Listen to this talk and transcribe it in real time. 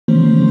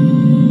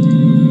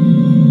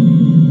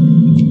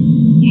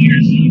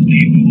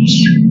tables.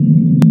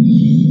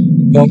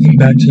 Welcome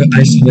back to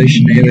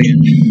Isolation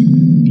Alien.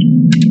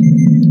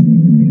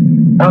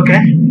 Okay.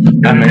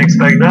 Didn't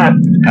expect that.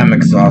 I'm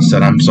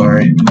exhausted, I'm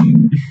sorry.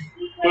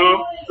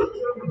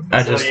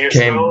 I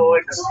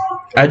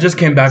just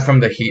came back from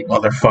the heat,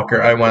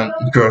 motherfucker. I went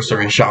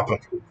grocery shopping.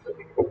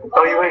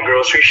 Oh, you went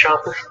grocery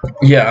shopping?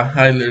 Yeah,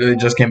 I literally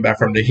just came back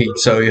from the heat,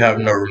 so you have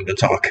no room to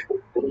talk.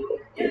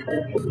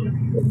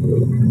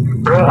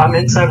 Bro, I'm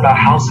inside my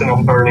house and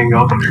I'm burning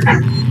up.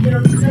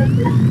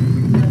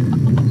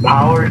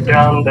 Power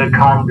down the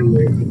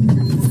conduit.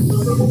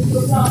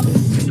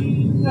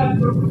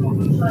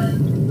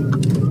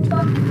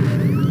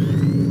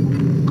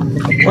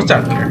 What's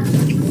out there?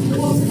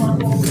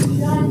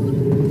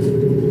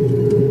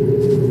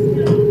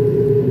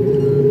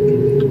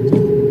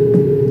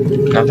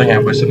 Nothing, I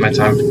wasted my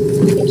time.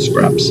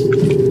 Scraps.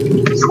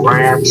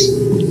 Scraps.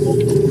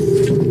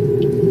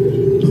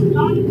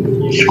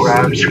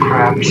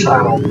 Scraps,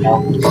 I don't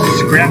know.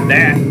 Scrap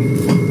that.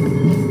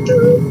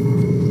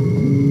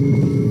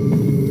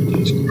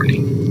 That's corny.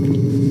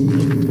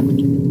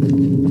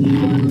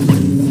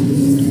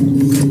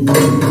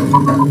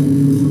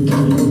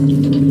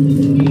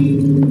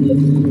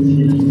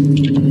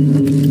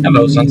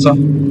 Hello, Sansa.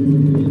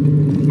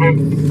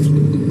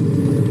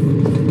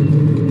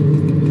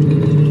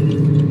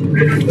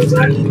 Was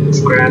that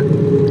scrap?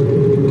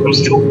 I'm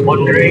still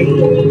wondering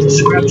what the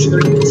scraps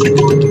are used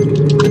for.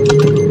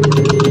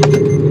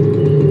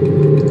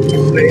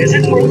 Wait, is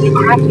it for the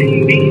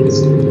crafting beads?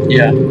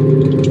 Yeah.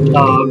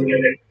 Oh,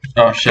 okay.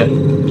 Oh, shit.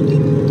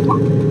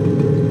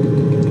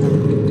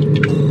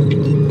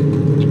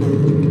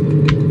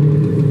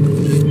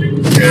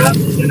 Yeah,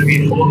 it's gonna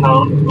be full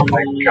health. Oh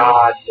my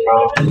god, bro.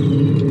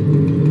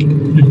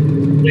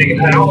 Like,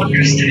 I don't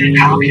understand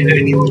how can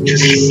anyone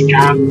just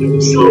stab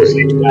themselves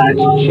like that.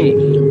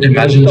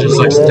 Imagine just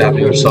like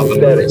stabbing yourself in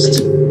the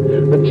wrist.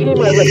 The team I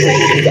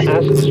requisitioned to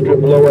acid strip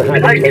lower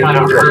habitation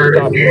to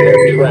stop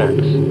their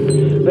tracks.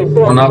 They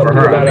Well, not for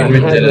her. I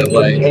mean, we did it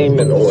like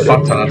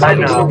fuck ton of I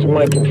times. know.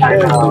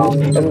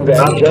 And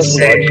then just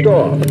marched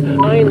off.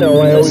 I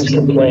know I always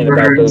complain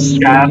about those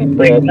squeaky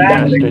bald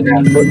bastards,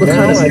 but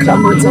now I can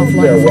prove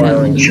their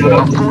wiring shit.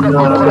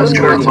 That's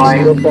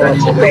turbine.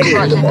 That's a big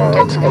shot.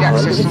 Get to the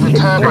access to the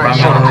turbine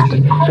shaft.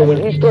 So when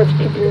he starts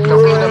kicking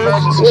There'll be an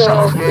emergency shut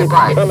off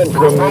nearby, coming but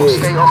from it won't me.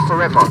 stay off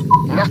forever.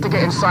 You have to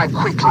get inside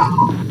quickly.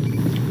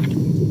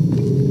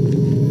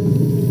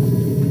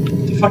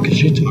 What the fuck is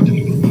she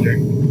talking about there?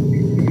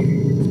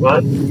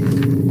 What?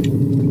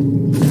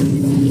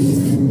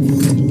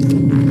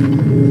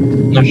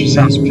 No, she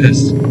sounds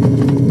pissed.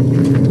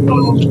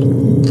 Oh,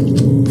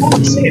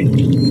 same.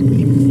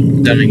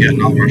 Then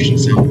again, all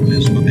Russians sound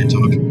pissed when they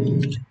talk.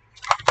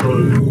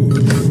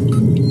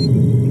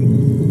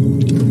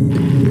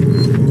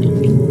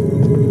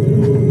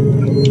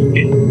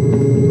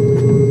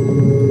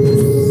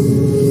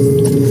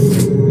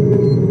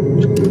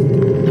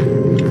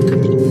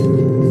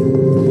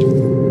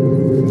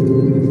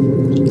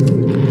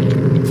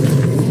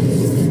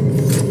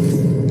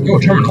 Oh,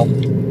 terminal.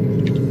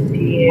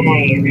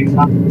 Yay, we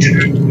got the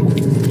terminal.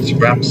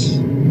 Scraps.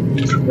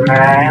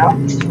 Right.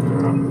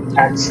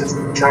 Access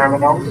the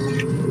terminal.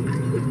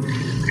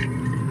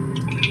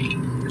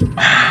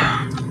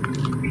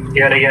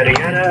 Yada yada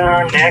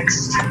yada.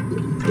 Next.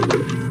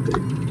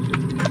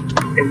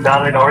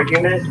 Invalid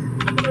argument.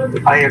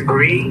 I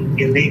agree.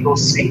 Illegal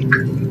seek.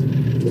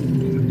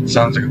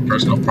 Sounds like a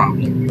personal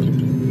problem.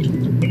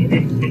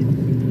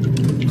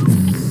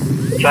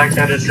 The fact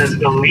that it says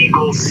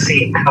illegal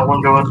seek, I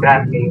wonder what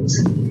that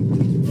means.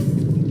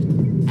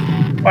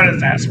 What is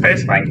that?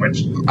 Space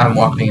language? I'm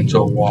walking into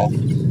a wall.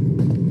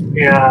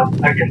 Yeah,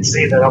 I can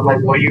see that. I'm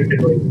like, what are you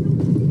doing?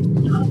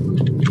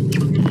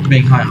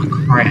 Being high on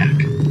crack.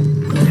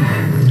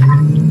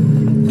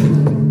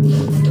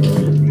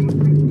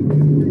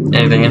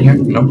 Anything in here?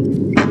 No.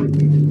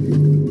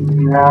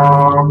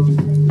 No.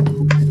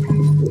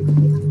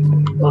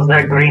 What's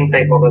that green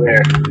thing over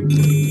there?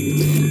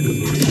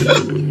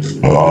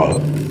 Oh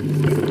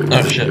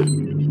shit.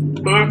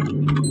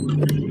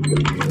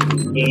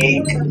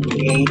 Eat.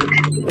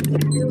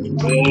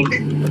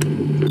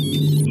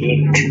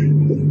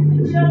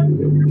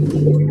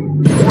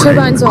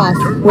 Turbines off.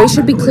 Way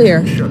should be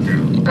clear.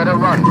 Better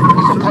run.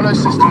 If Apollo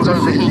systems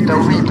overheat,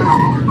 they'll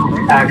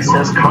reboot.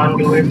 Access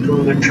conduit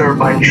through the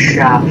turbine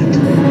shaft.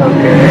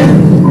 Okay.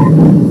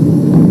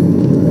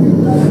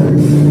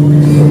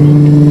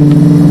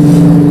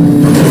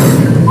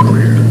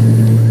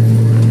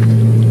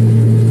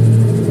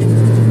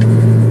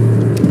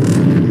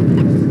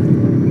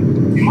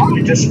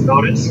 I just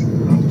noticed.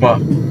 What?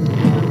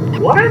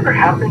 Whatever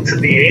happened to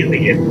the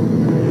alien?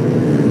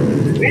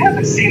 We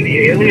haven't seen the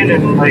alien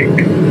in like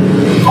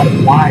a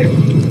while.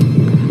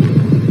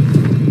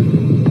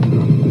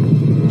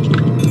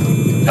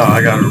 Oh,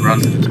 I gotta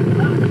run.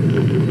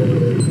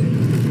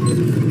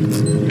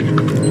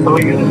 Are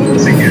we gonna do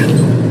this again?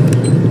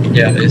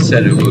 Yeah, it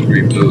said it would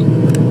reboot.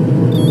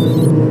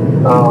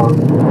 Oh.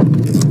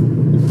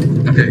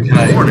 Okay, Can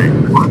I?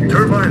 Warning,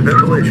 turbine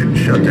ventilation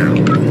shut down.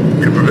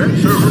 To prevent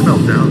server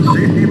meltdown,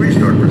 safety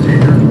restart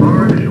procedures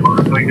are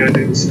initialized. We're gonna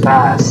do this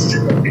fast.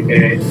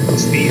 Okay.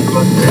 Speed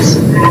run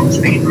this.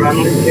 Speed run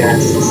it.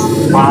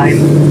 Yes. Fine.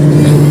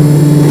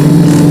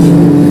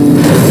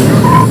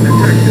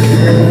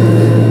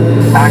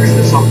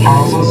 Access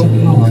Apollo.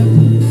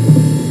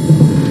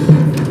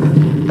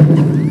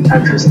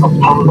 Access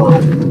Apollo.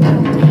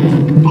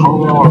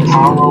 Apollo or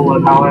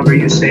Apollo, however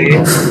you say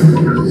it.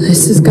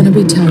 This is gonna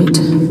be tight.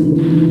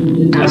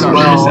 As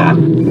well,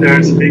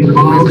 there's a big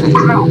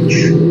crouch.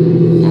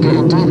 You're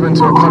getting deeper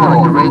into Apollo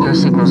and your radio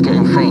signal's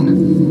getting faint.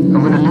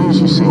 I'm gonna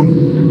lose you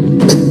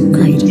soon.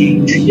 Great.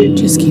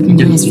 Just keep them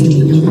across from me,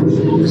 huh?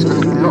 There's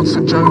gonna be lots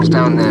of drones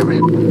down there,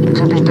 Rip.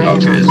 Could be Okay,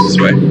 dangerous. this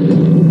way.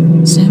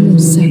 Samuel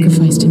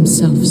sacrificed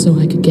himself so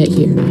I could get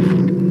here.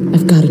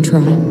 I've gotta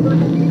try.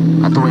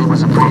 I thought he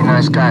was a pretty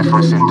nice guy for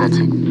a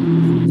synthetic.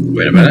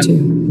 Wait a Me minute. too.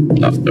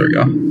 Oh, there we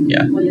go.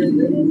 Yeah.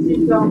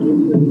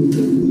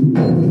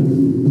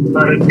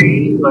 Let it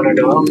be, let it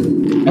go.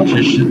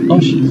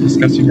 She's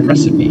discussing a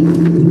recipe.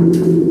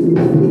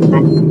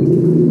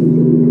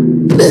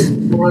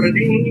 Let it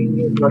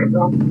be, let it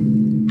go.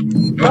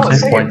 Okay,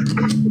 say point.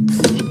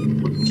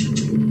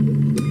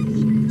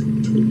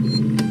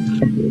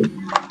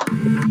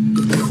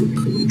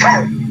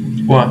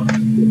 What?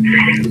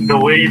 The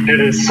way you did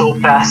it so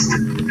fast.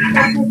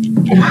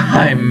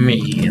 Why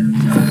me?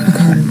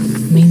 Okay,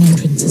 main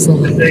entrance is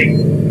locked.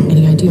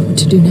 Any idea what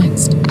to do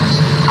next? I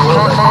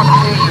can't hardly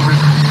hear you, Rip.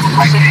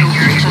 I can't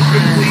hear you.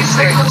 Please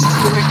say us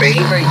to the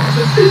faint.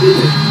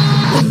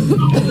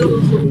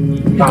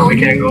 Oh, we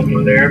can't go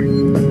through there.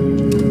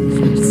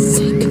 For his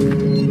sake.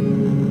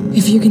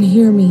 If you can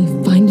hear me,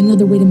 find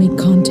another way to make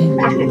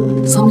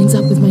contact. Something's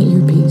up with my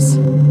earpiece.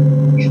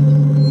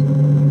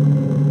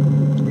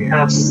 We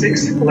have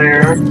 6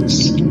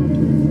 flares.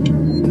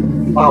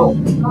 Oh.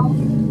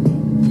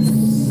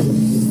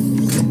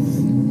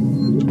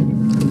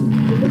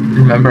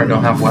 Remember, I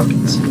don't have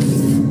weapons.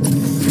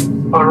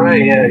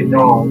 Alright, yeah, you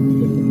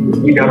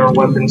don't. We got our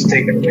weapons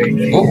taken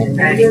away. Oh,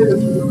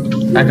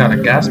 I got a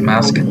gas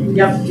mask.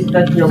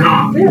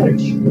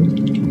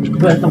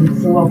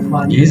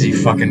 Easy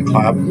fucking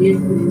clap.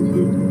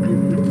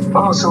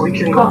 Oh, so we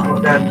can go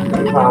through that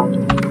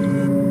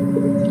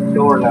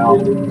door now.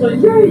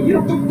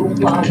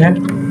 Okay.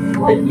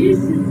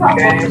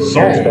 Okay.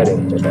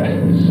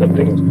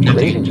 Something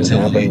crazy just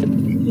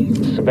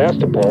happened.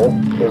 Sebastopol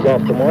is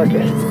off the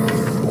market.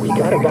 We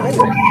got a guy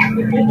there.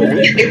 The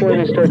week before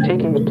they start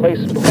taking the place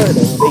apart,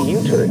 and they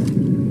U-turn.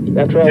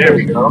 After all There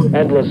we go. those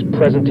endless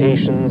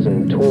presentations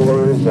and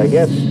tours, I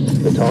guess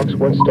the talks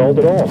weren't stalled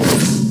at all.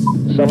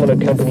 Someone at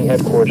company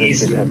headquarters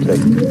just had to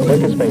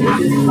click his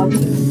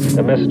fingers.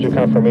 A message of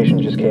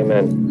confirmation just came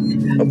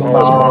in.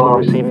 Apollo's finally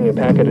receiving a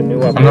packet of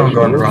new I'm not operations.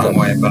 going the wrong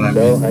way, but I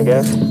So mean, I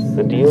guess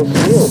the deal's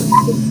sealed.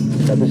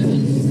 Now this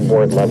is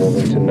board level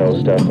need to know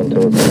stuff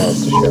until it's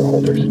announced to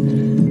shareholders.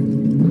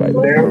 Quite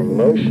the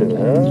promotion,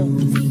 huh?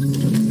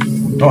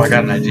 oh, I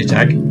got an ID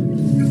tag.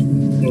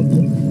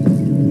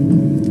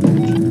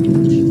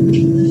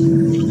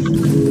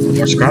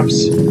 More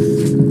scraps.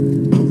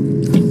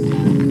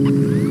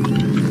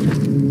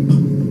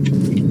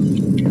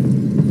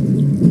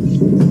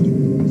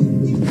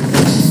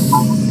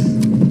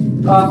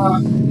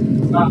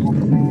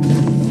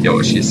 Yo,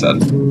 what she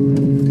said.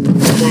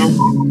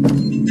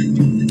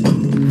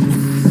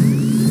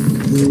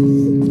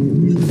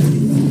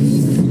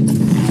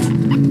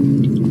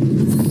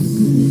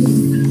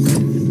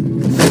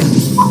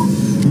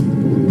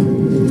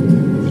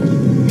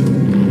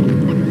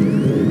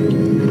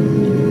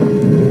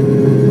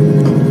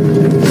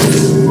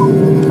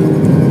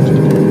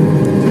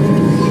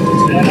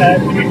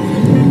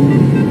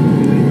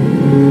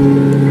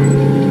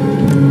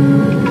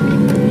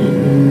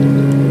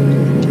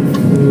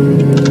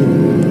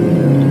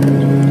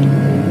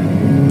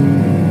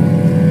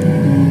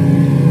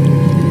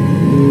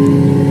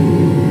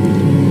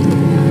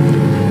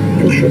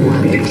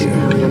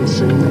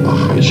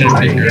 It should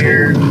be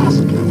here.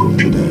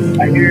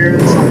 I hear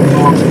something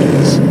wrong.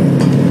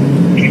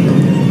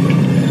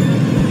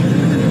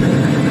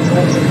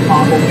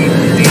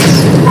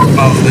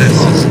 Oh, this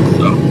is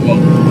so cool.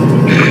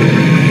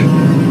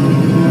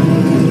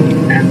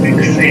 Epic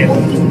fail.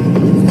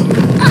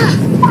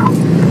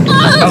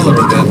 A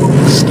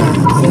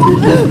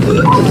little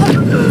bit.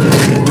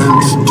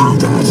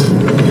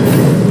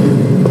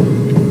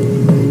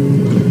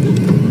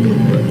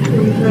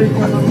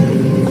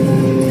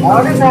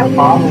 How did that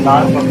bomb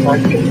not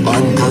affect it?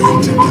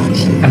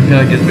 I feel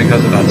like it's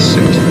because of that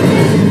suit.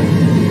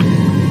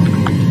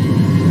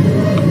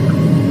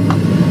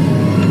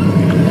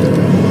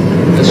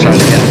 Let's try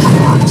it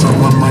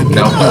again.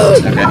 No.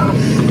 Okay.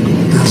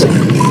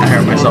 I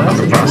hurt myself in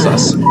the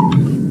process.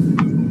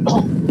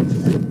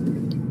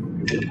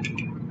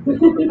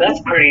 That's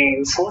pretty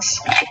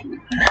useless.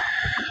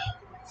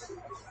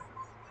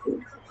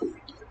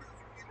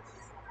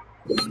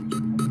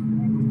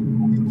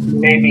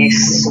 Maybe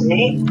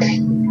sneak?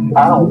 I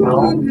don't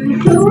know.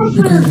 Ricardo,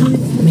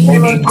 main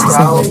Maybe entrance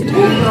crowd. is opened.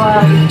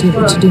 Any idea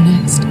what to do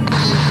next?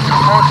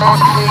 Hard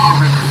to hear you,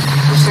 Rick.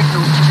 The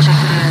signal's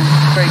disappearing.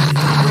 Fake.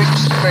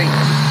 Rick's fake.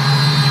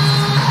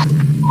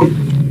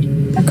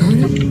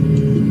 Ricardo?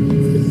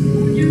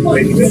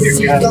 Wait, you got your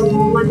gas.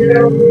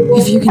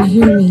 If you can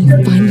hear me,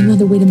 find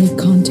another way to make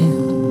contact.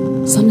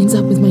 Something's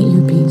up with my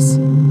earpiece.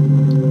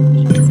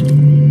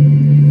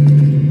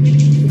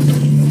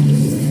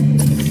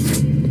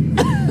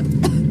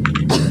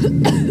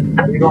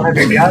 You don't have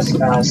your gas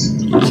mask.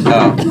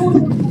 Oh.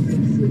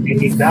 You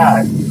need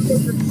that.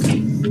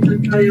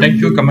 Thank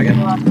you, come again.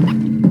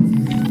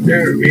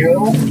 There we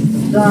go.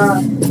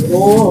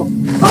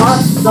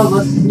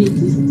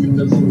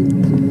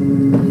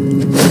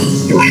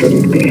 You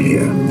shouldn't be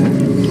here.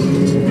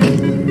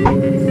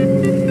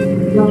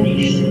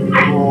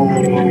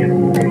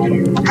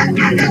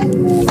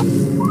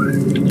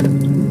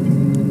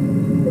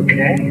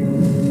 Okay.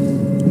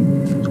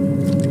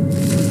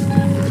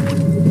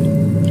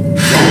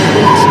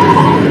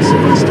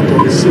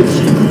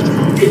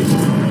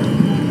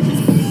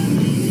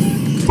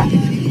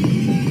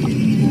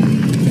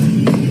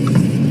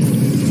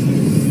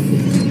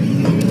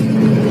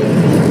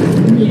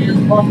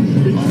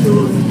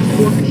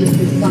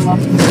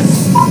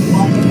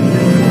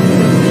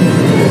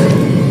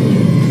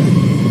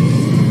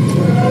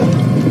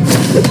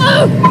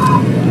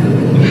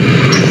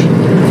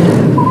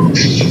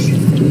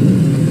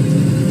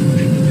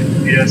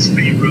 Yes,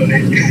 be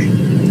running.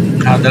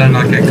 How did I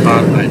not get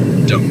caught? I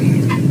don't know.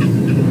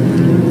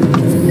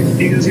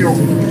 Because you're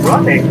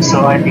running,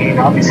 so I mean,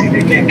 obviously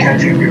they can't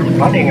catch you if you're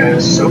running, I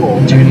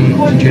assume. Do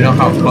you know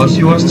how close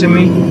he was to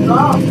me?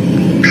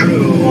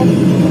 True.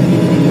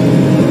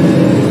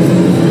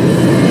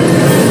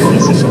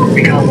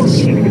 We got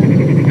lucky.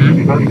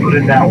 Let me put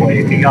it that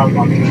way, we got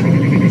lucky.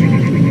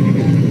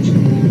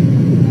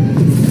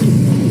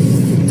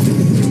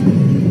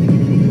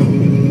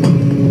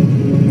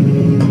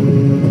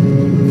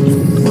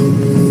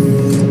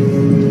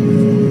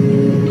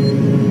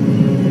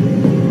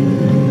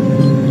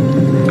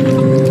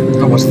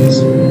 What's this?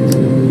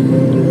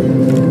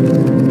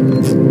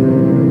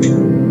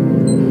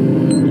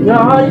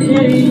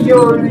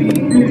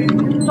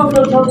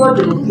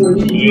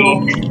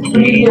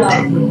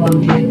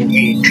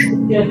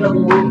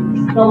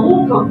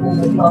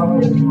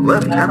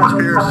 Left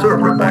hemisphere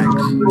server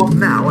banks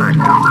now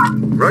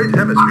active. Right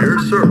hemisphere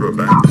server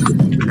banks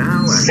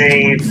now active.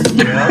 Save.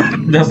 Yeah.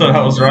 That's what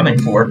I was running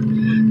for. I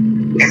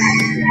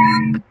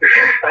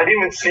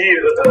didn't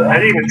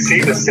even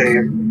see the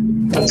save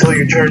until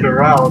you turned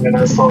around and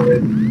I saw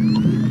it.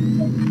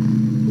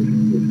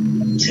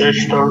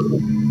 Search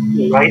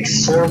the right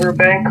server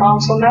bank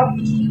console now?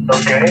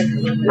 Okay.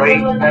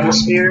 Right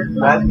hemisphere,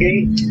 that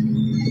gate.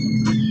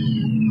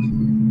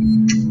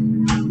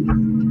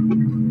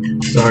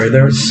 Sorry,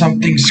 there was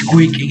something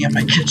squeaking in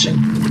my kitchen.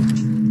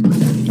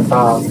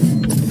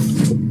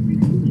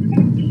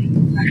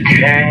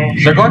 Okay.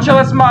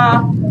 Закончилась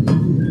ма!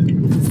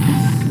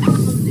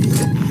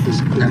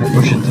 Gotta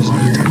push it this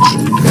way.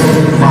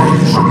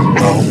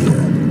 Oh.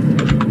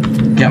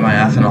 Get my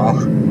ethanol.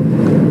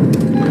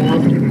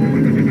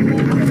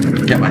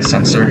 Get my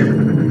sensor.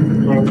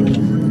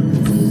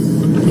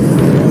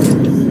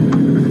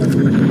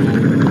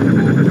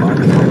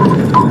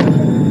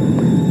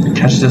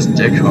 Catch this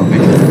dick, homie.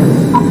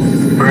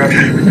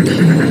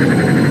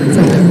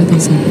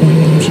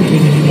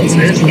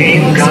 This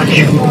game got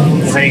you,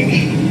 like,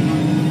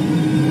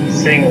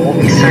 saying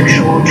only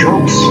sexual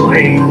jokes,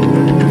 like...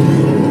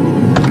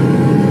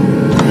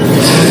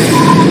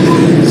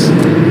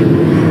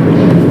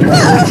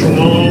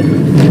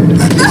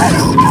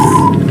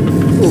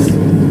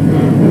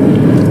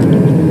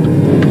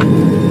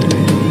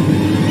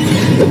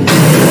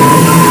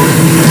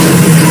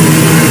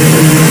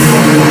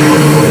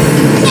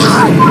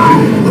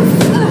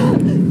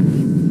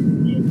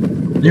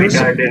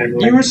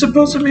 You were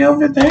supposed to be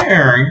over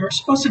there. You were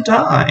supposed to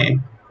die.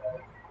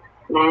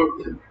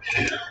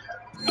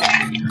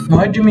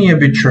 Why do me a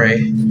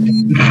betray?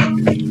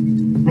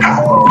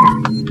 Oh,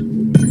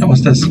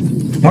 what's this?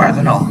 More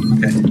ethanol.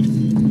 Okay.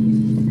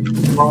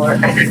 More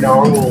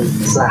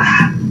McDonalds.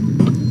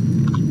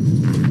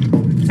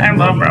 I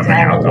love rubbing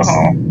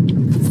alcohol.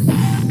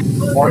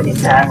 More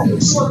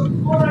McDonalds.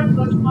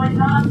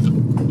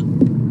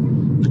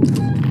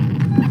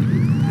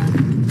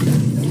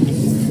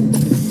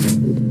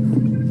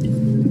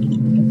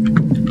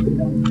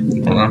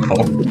 I'm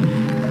full.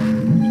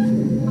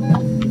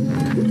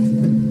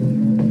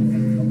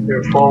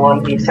 You're full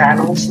on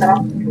ethanol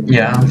now?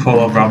 Yeah, I'm full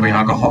of rubbing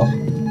alcohol.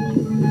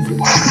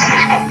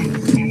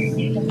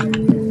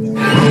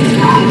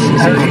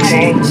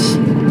 Okay.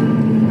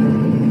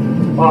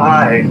 Oh,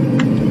 hi.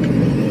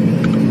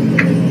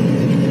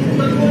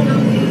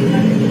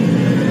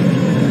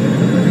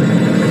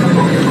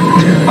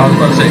 I was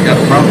about to say, you got a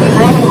problem,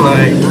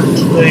 like...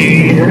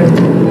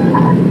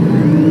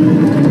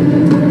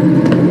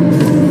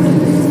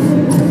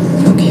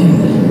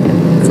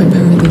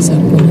 Up,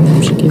 one of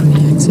them should give me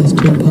access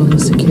to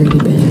Apollo's security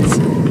banks.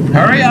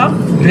 Hurry up!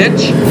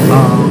 bitch.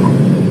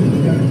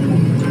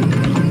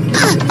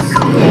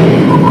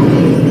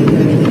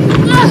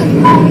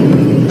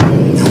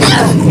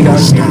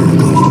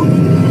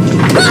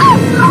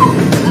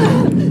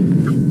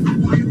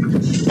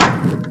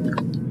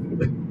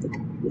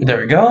 There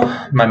we go.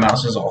 My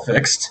mouse is all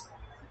fixed.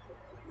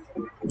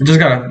 Just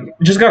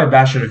gotta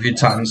bash it a few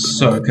times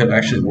so it could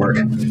actually work.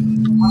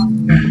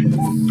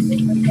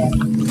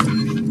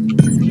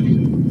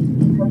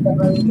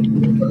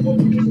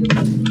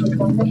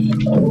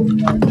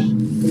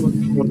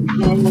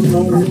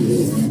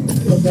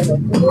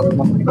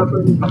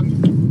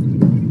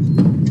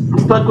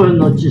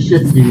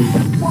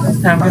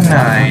 Have a good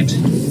night.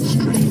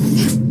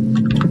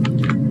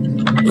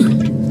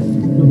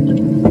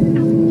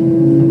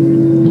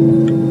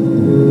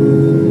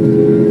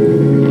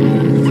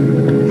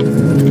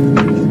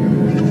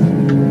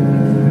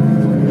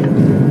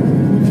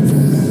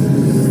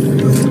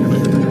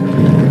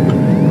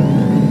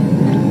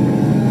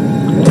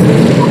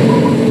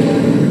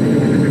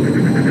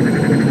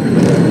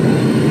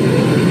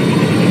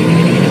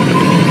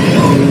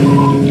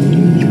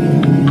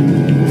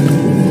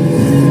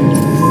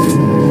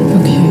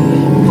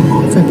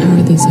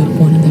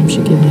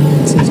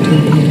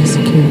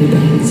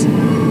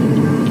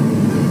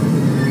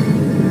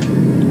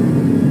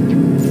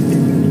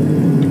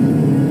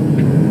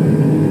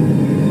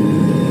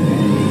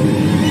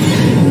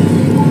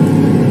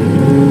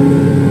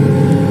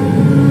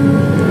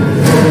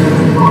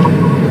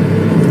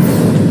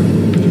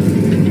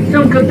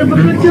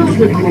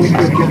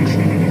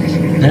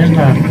 Nie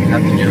znałem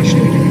konkretnie miasto.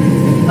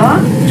 A?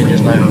 Nie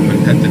znają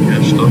konkretnie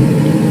miasto.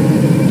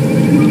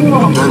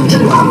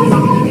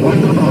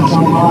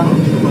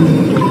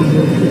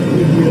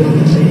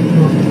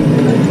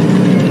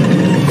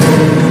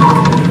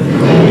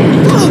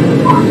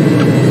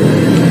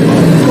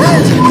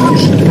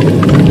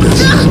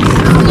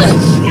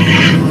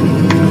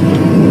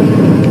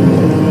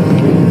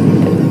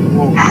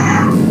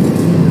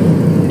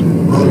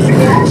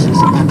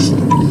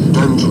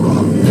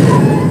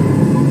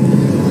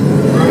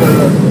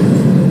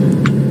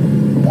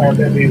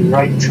 That'd be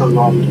right to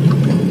London.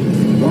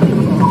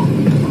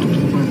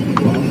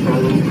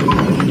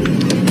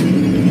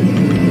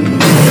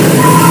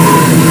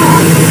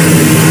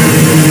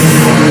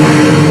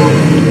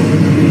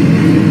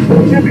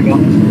 There we go.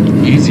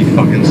 Easy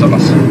fucking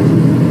sauce.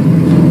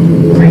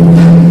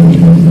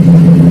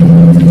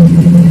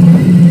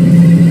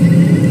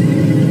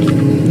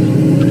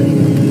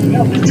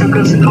 Yeah, it took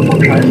us a couple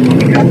tries,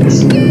 but we got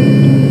this.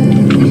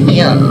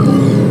 Yeah.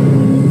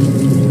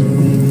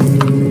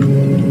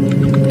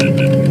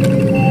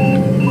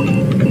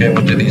 Okay,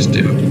 what do these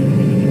do?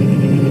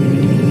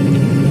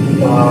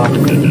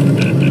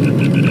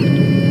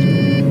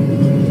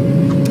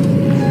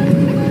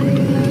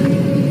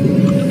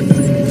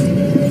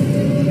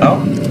 Oh?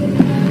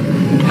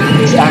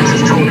 There's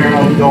access to an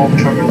airlock dome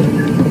terminal.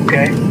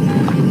 Okay.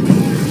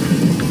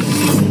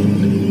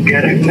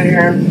 Get in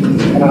there.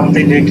 I don't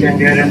think they can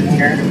get in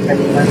here.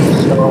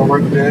 So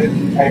we're good,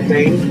 I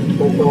think,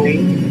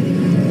 hopefully.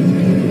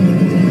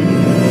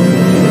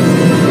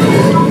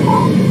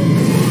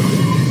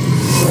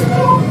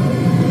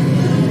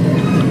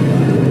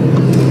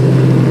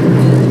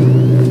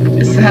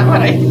 Is that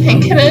what I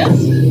think it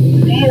is?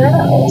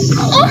 Yes.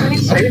 I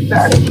say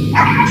that.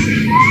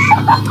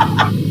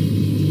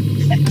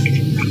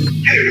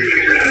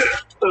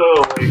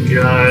 Oh my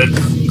god.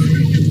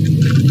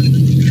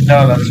 No,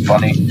 that's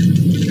funny.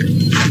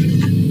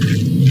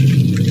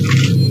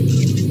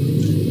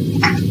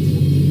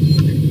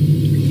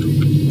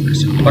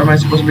 What am I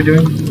supposed to be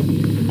doing?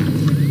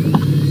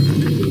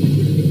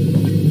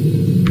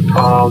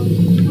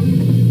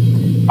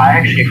 I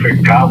actually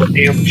forgot what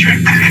the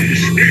objective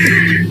is.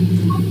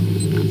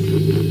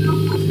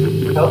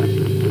 Oh.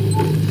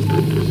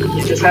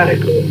 You just had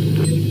it.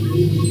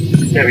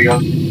 There we go.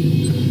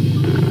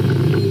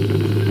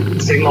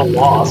 Signal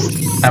lost.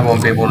 I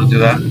won't be able to do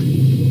that.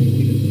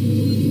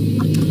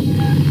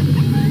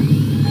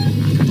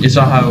 You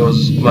saw how it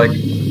was like,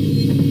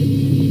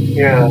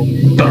 Yeah.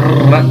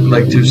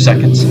 like 2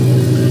 seconds.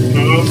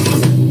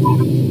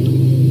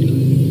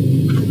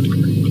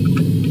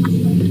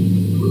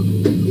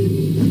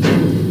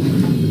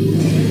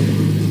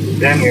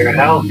 Damn, your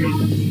health.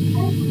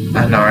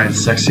 I know, right?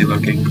 Sexy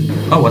looking.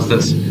 Oh, what's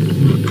this?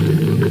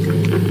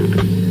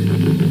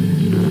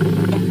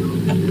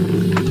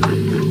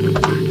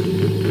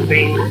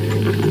 Bing.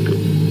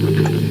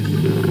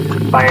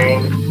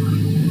 Bang.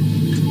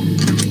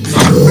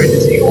 Right to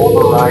see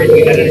override.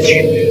 You got an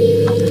achievement.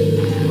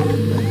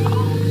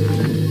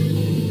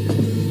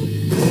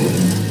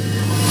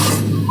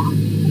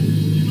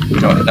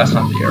 No, that's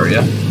not the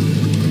area.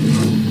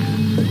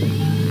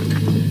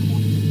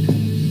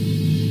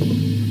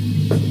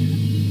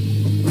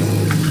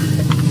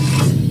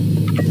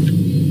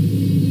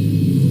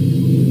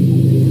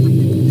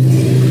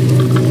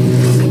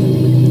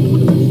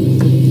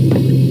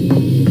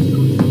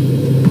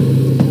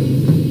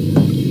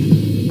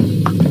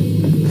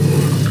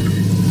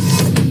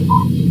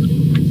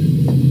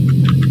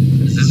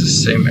 Is this the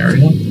same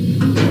area?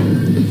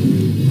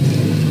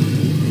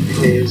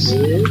 Is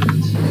it?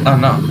 Oh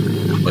no.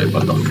 Wait,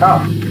 what the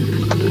fuck?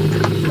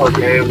 Oh.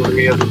 Okay, what do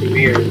we have to do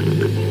here?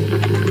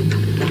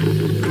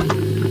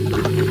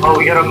 Oh,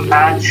 we gotta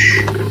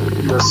match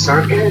the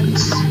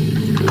circuits?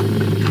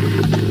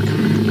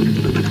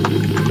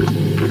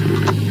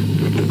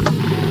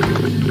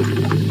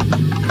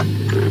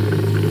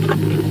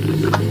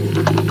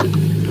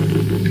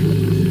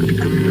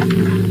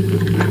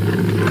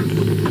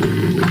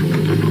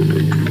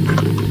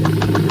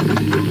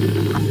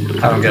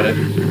 I don't get it.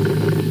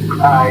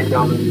 I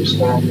don't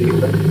understand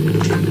either.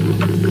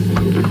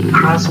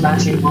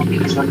 Cross-matching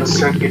monkeys when the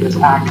circuit is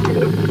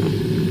active.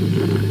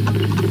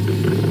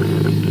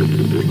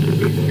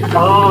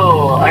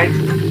 Oh, I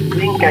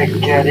think I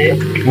get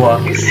it.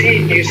 What? You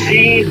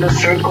see the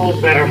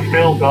circles that are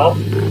filled up?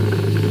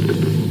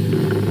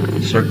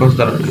 Circles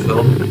that are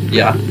filled?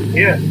 Yeah.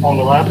 Yeah, on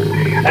the left.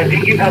 I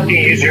think you have to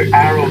use your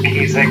arrow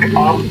keys like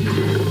up,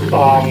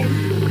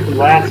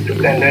 left, and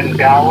then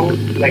down,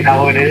 like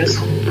how it is.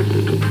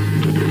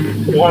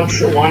 Once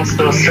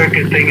the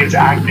circuit thing is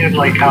active,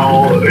 like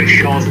how it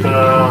shows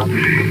the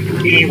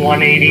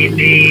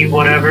E180D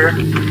whatever.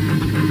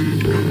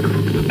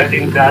 I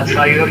think that's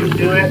how you have to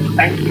do it,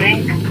 I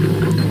think.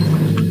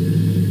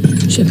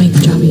 Should make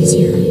the job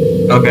easier.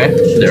 Okay,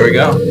 there we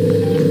go.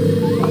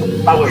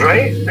 I was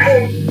right?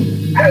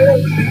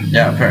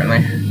 Yeah,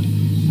 apparently.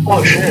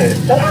 Oh shit.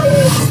 I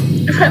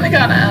finally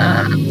got it.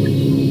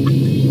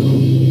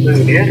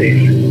 Let's get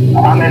it.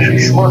 I'm actually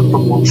smart for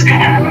once.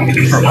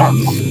 For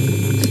once.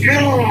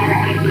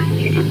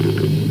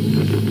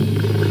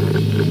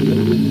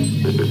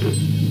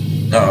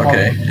 Oh,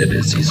 okay. It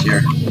is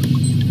easier.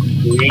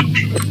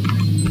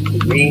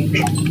 Neat.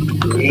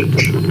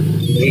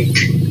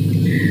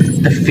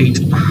 Defeat.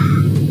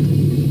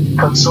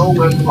 Console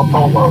with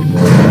Apollo.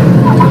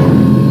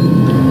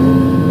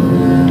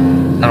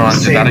 I don't want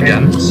to do that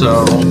again,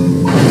 so...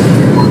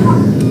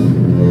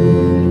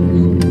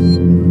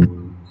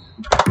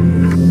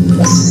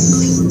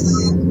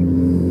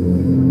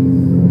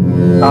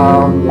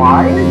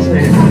 Why is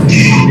it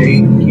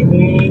shaking?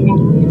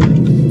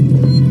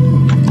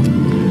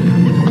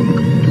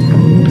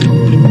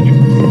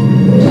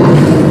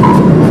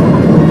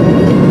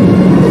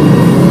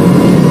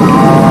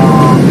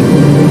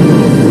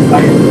 I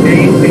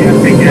think we have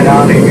to get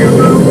out of here,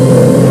 bro.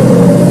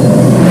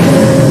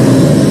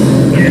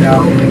 Get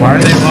out. Why are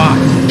they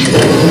locked?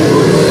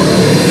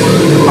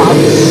 I'm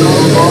so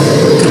lost.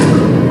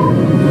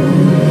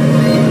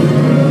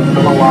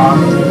 I'm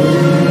locked.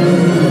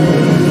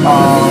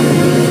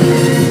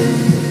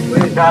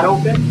 Wait, is that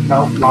open? No,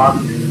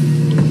 locked.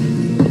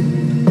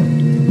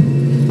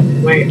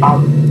 Wait,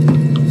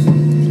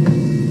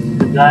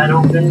 is that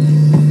open?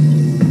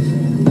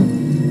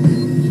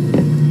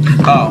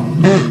 Oh.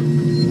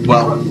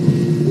 Well.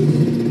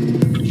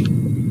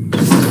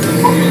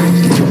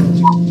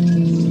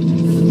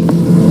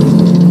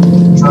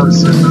 So this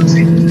is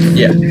empty.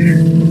 Yeah.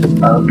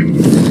 Okay.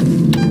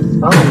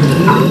 Oh.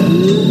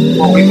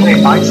 Well, we play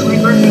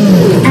Minesweeper?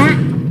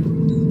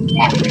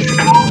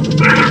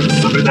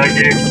 Remember that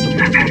game?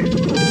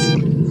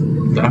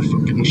 That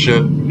fucking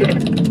shit.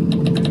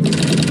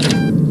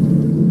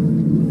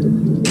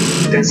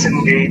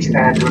 Disengage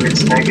and when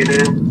it's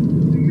negative.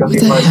 the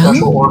W5 hell?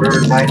 special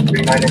order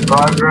 939 in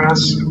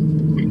progress.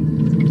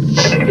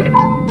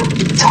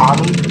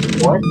 Tommy?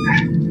 What?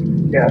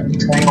 Yeah,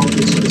 telling them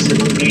to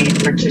specifically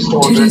purchase 2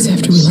 order. days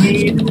after we left,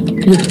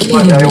 you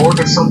What, I killed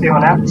ordered something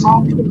on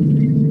Amazon?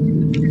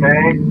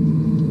 Okay.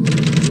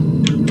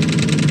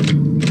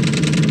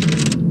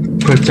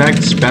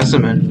 Protect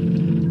specimen.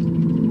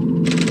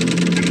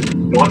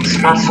 What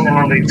specimen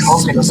are they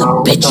talking Sons of about?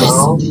 What the bitches.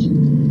 hell?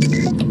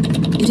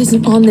 It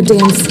isn't on the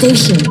damn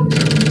station.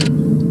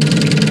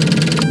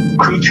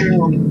 Creature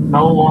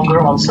no longer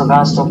on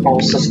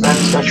Sevastopol. Suspend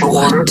special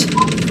order.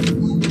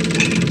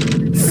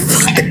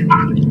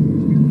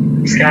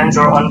 Scans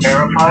are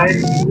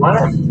unverified.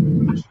 What?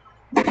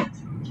 What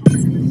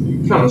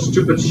kind of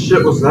stupid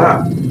shit was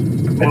that?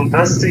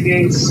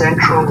 Investigate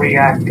central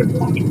reactor.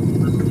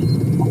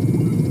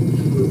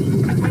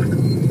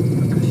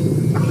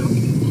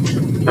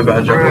 My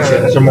bad, Jeff. Let's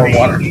get some more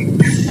water.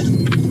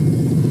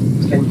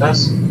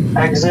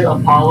 Exit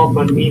Apollo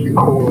beneath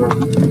core.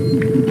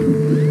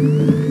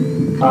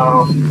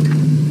 So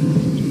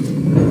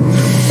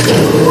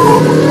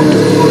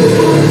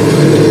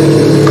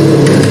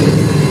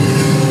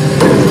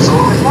it's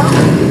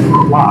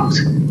not locked.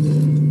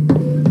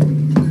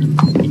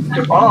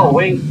 Oh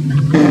wait.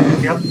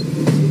 Yep.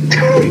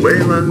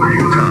 Wayland,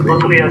 Tommy.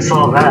 Luckily I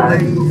saw that.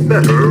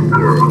 Better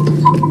world.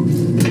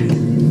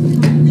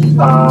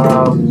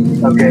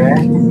 Okay.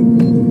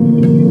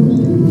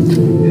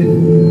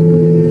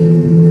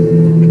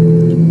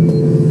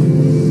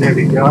 There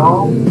we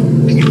go.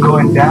 Keep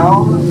going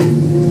down.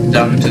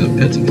 Down into the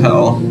pits of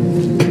hell.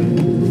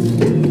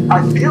 I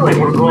feel like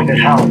we're going to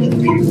hell.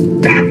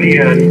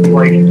 Yeah,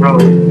 like,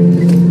 road.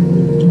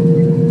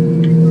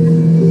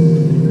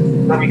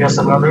 Let me guess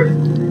another.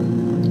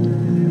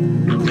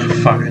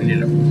 Fuck, I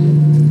need a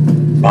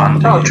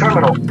bond. Oh,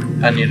 terminal.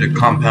 I need a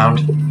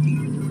compound.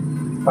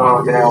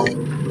 Oh, damn.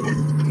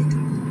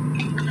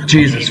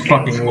 Jesus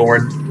fucking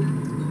Lord.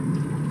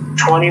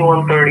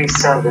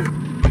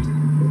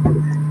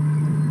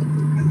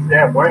 2137.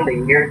 Yeah, we're in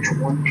the year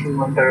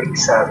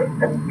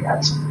 2137.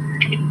 Yes.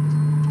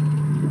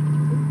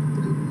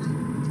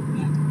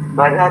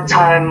 By that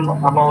time,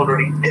 I'm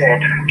already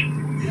dead.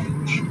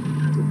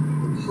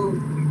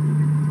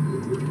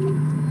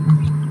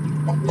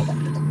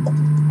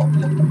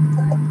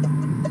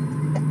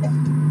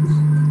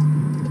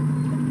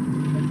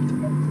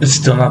 It's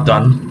still not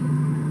done.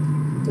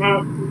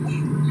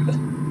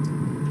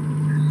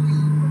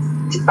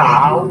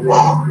 How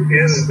long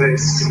is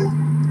this?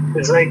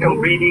 It's like I'm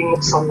reading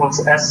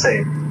someone's essay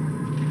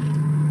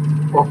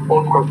or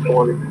book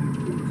report.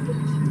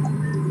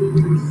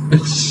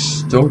 It's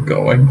still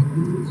going.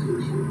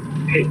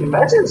 Hey,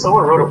 imagine if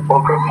someone wrote a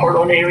book report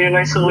on alien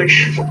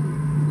isolation.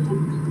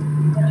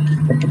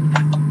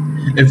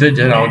 If they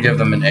did, I'll give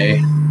them an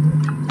A.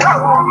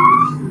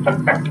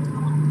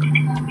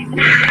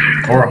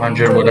 Or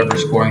 100, whatever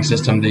scoring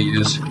system they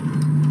use.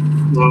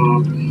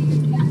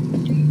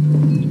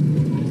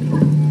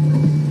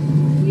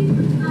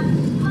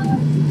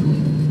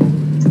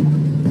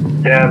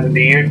 Yeah, in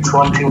the year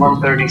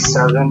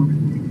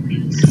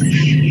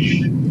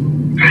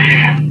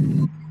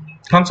 2137.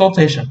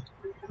 Consultation.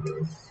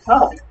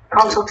 Oh,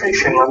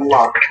 consultation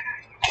unlocked.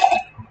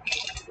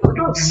 We're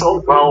doing so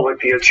well with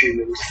the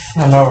achievements.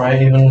 I know,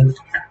 right? Even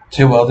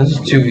too well. This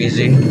is too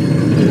easy.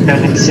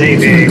 Then it's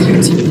saving.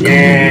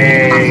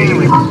 Yay!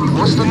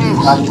 What's the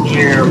news? I'm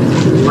near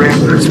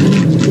river.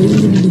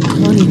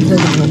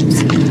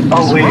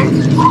 Oh wait,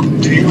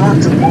 do you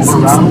have to move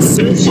around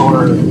this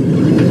or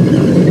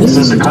is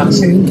this a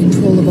cutscene? In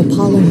control of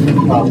Apollo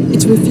now.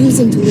 It's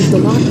refusing to leave the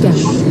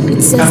lockdown.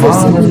 It says there's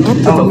something up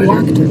with the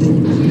reactor.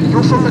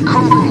 You're from the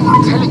company.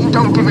 Tell it you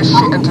don't give a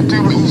shit and to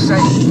do what you say.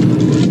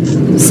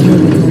 I'm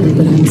sorry, Carter,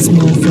 but I'm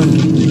small fry.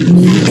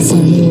 Me,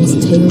 Samuels,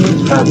 Taylor.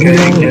 Okay,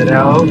 get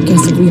out.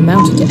 Guess if we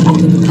amounted to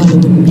anything, Apollo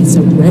wouldn't be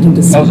so ready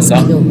to see us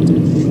killed.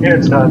 Yeah,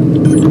 it's done.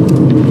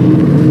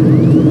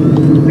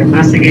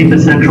 Investigate the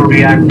central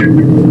reactor.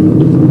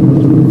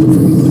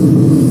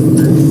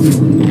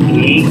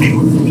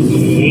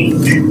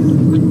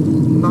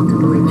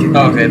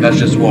 Okay, that's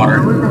just water.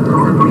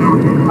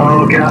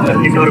 Oh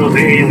god, you thought it was the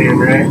alien,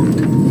 right?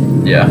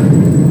 Yeah.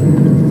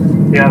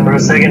 Yeah, for a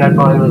second I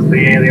thought it was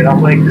the alien.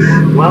 I'm like,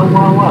 well.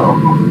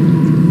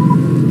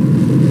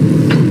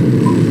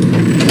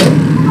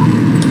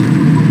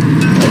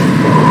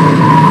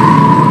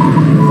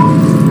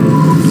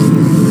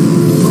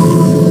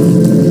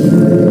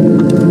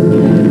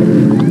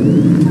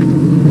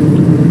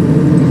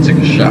 Take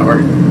a shower.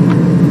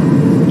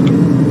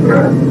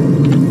 Right.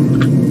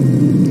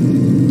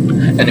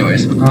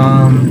 Anyways,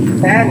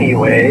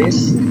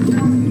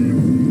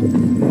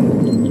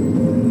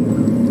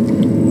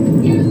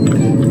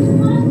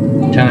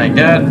 can I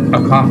get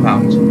a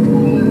compound?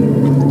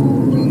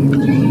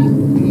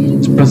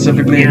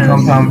 Specifically, yes. a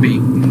compound B.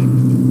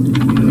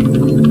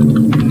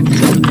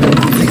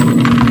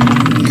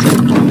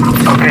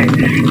 Okay,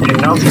 you're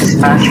now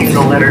smashing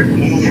the letter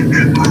E.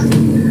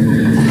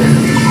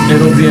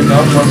 It'll be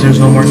enough once there's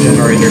no more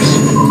generators.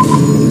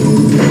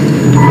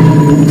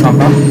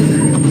 Compound?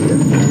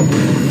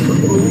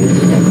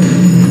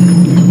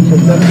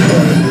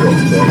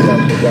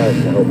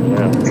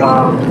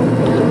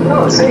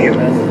 No, same.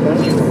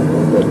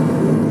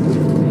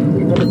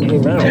 He never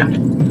came out.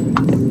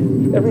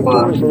 Yeah. Every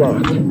door is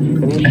locked,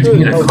 and he I sure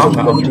need as a hell can't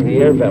compound. go through the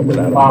air vent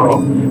without a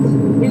Oh.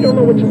 plane. We don't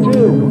know what to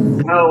do.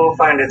 No, we'll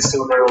find it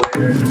sooner or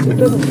later. It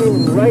doesn't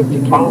seem right to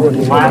keep I'll working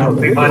without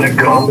gladly find a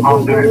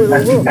compounder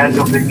at the end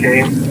of the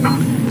game.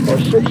 Our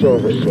ship's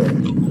over, sir.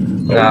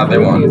 Nah, they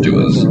won't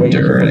do us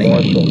dirty.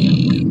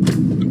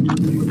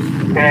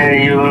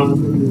 And you'll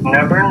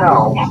never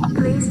know.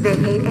 Please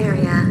vacate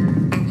area.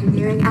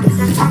 Engineering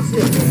access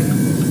restricted.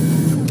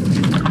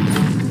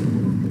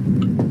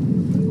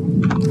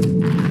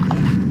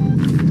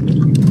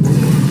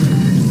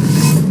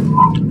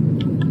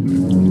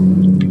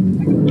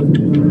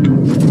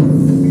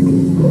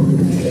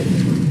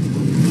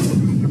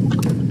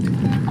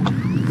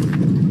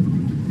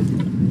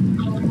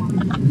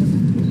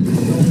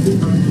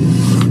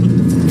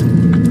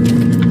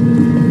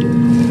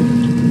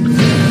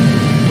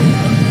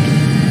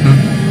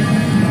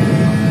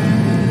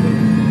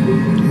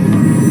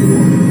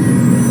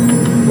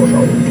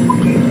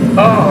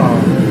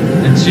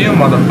 Oh, it's you,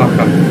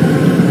 motherfucker.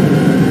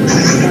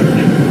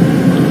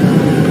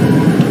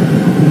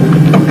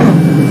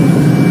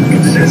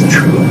 It says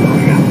two of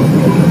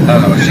them. Oh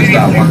no, it's just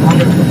that one.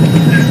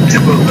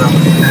 Two of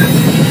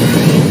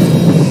them.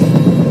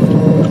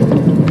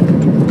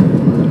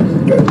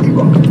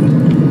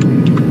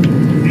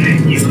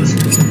 Use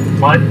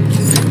what?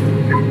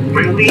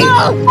 Really?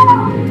 Oh,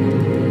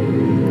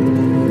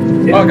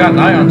 I got an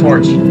ion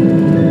torch.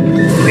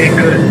 Okay,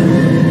 good.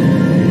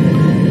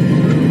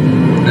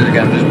 And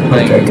again, I'm just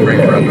playing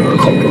Ring Brothers.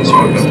 It's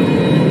fucked up.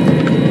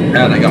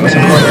 And I got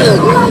myself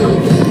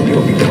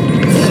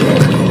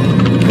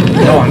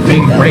No, I'm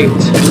being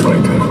raped.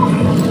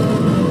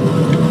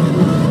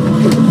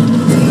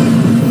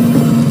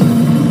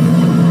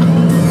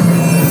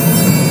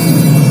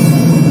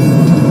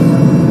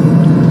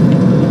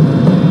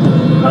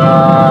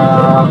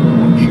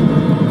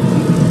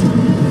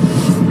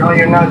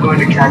 not going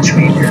to catch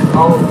me here.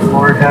 Oh,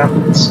 Lord have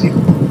mercy.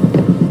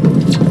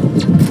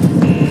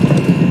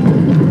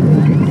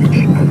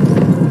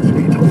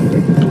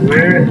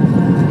 Where?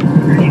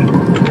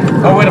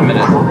 Oh, wait a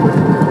minute.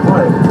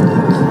 What?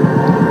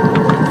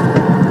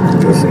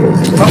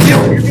 Fuck you!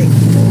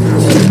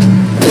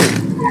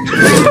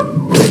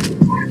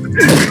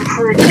 You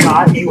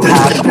forgot you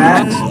had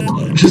that?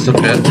 Just a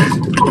bit.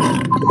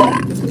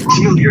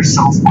 Heal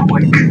yourself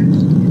quick.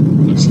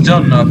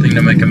 Still nothing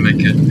to make him make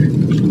it.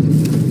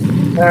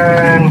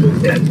 And we're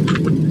dead.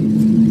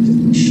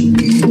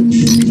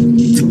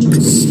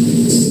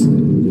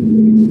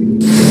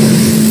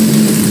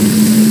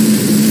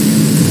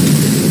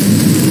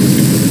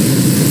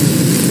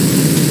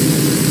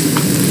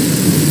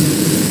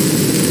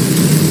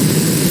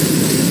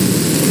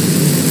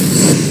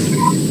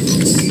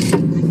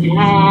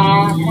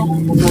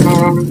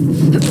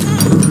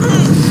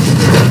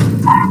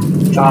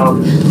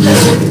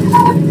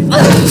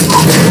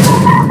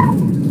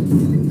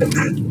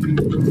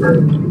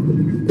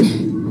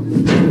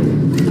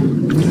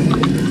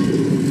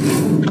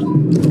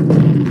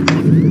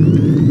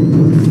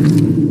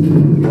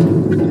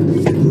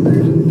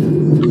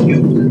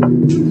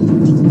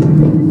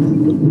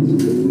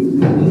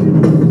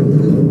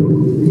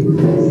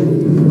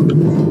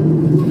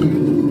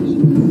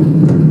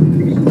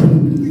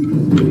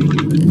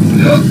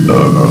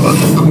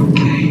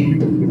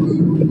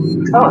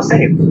 Oh,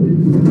 save.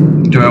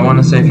 Do I want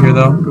to save here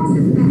though?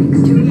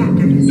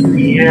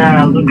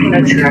 Yeah, looking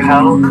at your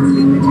health,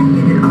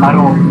 I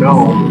don't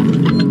know.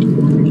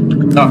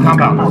 Oh,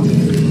 compound.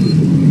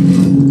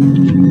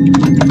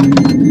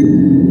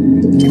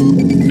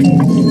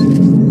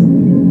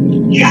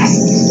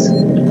 Yes!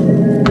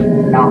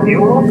 Now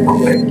you will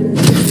pump it.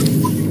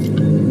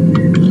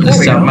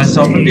 Just stab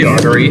myself in the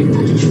artery,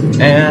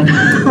 and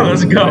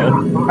let's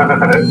go.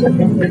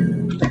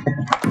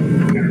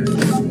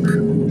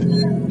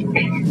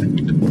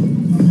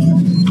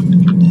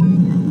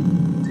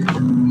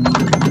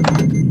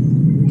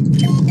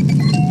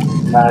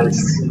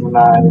 Nice,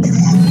 nice.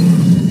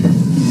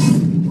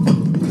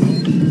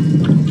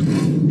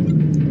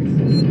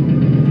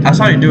 I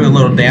saw you do a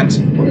little dance.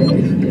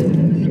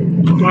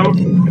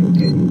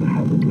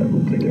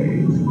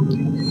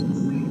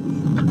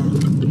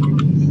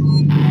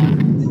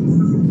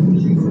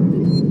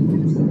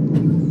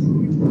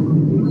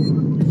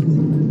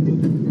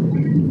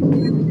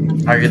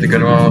 Are you the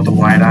good one with the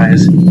wide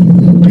eyes?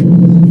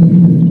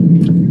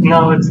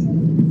 No, it's...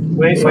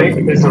 Wait,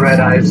 it's the red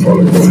eyes.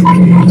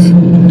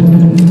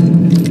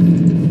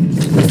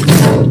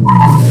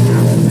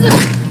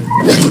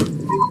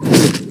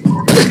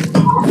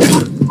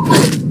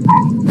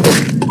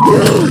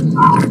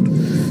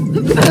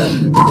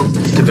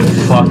 Stupid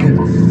fuck.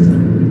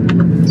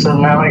 So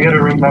now I gotta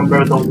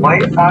remember the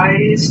white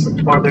eyes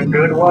are the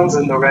good ones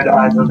and the red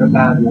eyes are the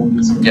bad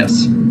ones.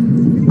 Yes.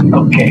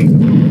 Okay,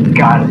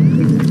 got it.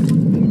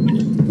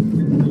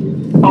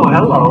 Oh,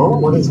 hello,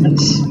 what is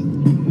this?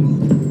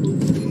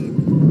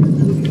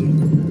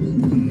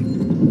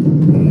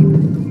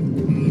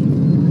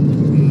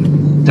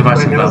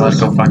 Device invalid,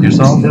 go fuck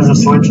yourself. There's a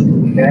switch,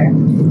 okay.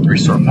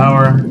 Restore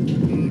power.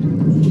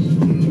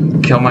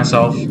 Kill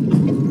myself.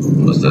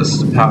 Was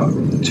this power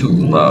too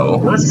low?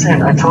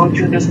 Listen, I told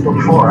you this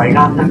before, I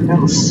got the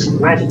noose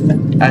ready.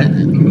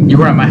 You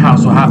were at my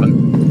house, what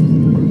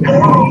happened?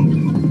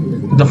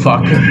 The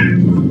fuck?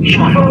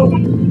 Shut up.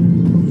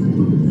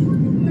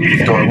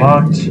 Door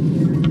locked.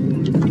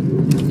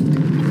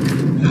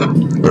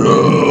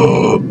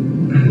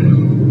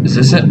 Is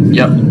this it?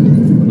 Yep.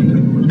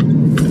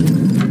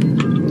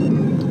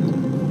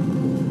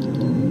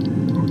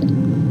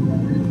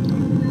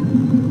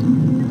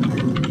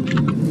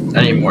 I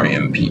need more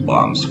EMP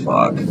bombs,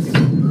 fuck.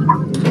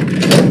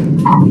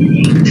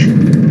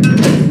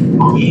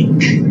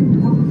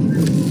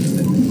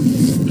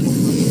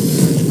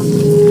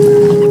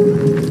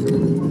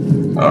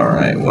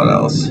 Alright, what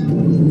else?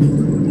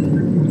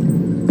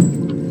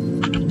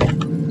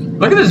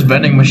 Look at this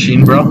vending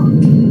machine, bro.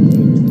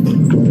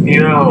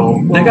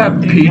 Yo. They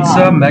got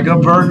pizza, mega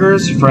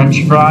burgers,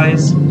 french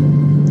fries,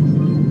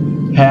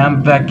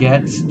 ham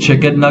baguettes,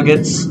 chicken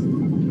nuggets,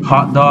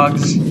 hot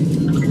dogs,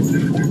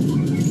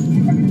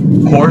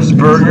 horse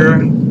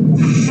burger,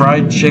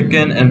 fried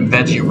chicken, and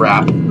veggie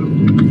wrap.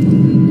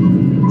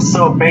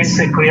 So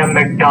basically a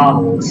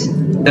McDonald's.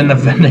 In the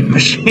vending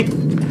machine.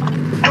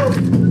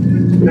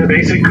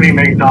 Basically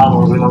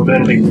McDonald's in a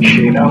vending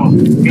machine.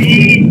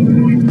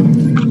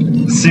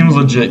 Seems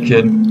legit,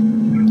 kid.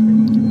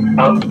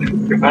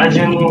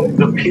 Imagine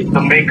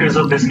the makers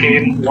of this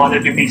game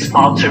wanted to be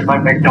sponsored by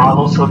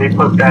McDonald's, so they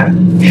put that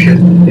shit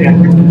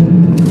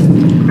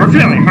in. We're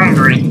feeling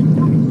hungry.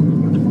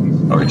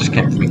 Oh, it just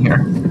came from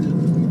here.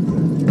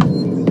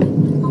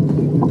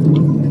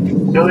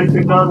 They're like,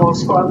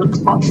 McDonald's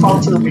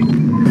sponsor me.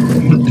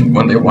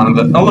 When they wanted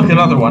it. Oh, look,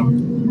 another one.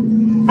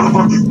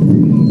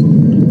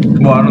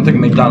 Well, I don't think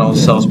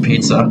McDonald's sells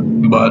pizza,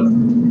 but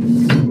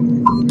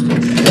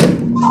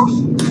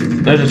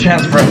there's a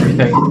chance for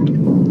everything.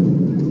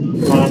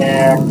 Yeah.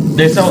 Yeah.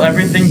 They sell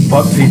everything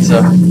but pizza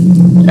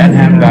and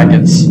ham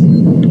packets.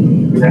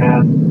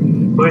 Yeah.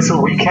 Wait,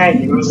 so we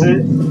can't use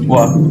it?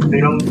 What? They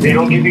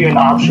don't give you an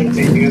option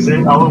to use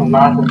it? I would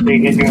laugh if they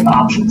give you an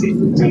option to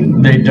use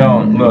it. They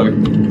don't. Look.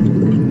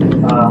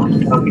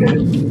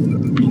 Okay.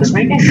 Just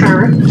making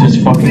sure.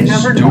 Just fucking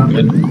never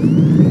stupid. Know.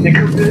 It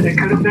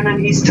could have been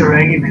an Easter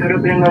egg. It could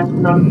have been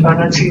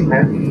an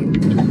achievement.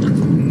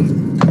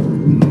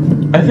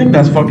 I think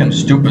that's fucking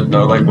stupid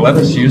though. Like, let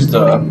us use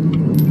the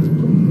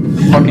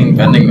fucking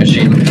vending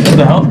machine.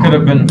 The health could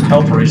have been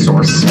health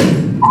resource.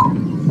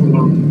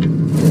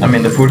 I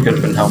mean, the food could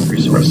have been health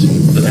resource.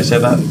 Did I say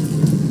that?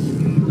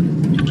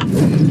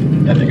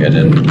 I think I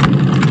did.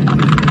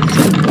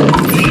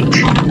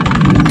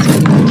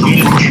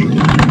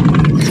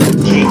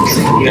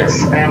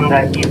 Yes, I am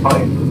that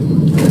e-bike.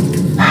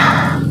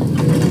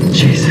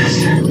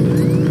 Jesus.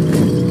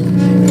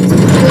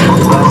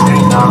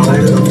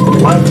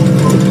 What?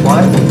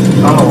 What?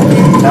 Oh,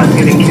 that's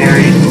getting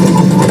carried.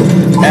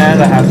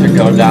 And I have to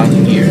go down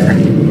here.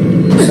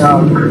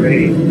 Oh,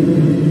 great.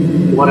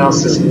 What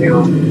else is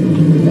new?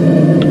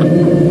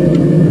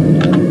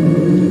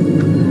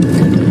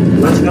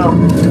 Let's go.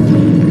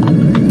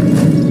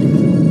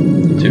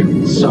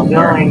 To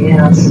somewhere. Going,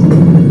 yes.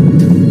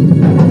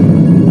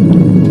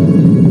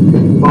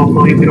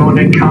 Hopefully we don't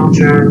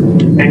encounter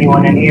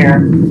anyone in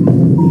here.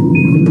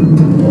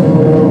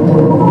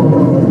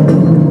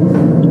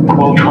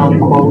 Quote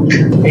unquote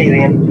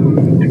alien.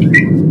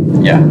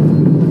 Yeah.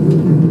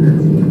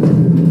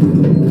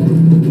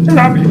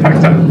 That'd be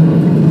fucked up.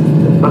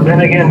 But then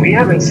again, we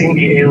haven't seen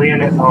the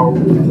alien in a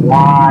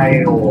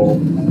while.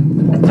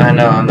 I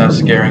know, and that's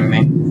scaring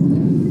me.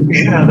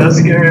 Yeah, that's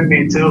scaring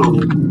me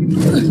too.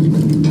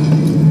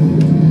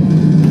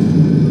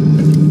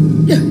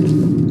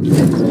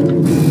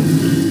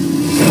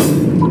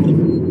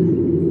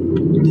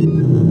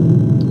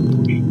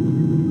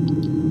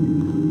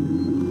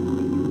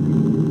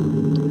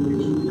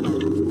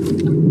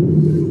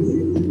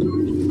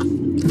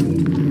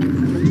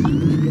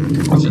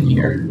 What's in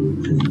here?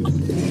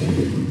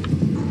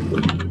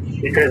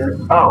 Because,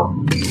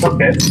 oh,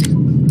 okay.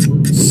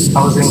 I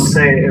was gonna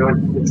say,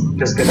 it's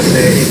just gonna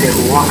say it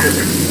didn't lock it.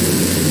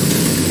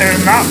 They're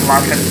not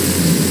market.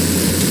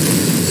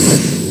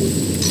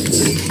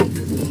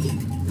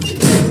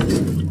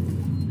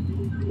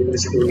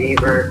 Use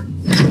lever.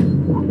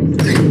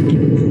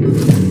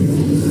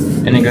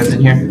 Any goods in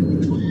here?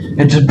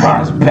 It just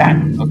brought us back.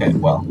 Okay,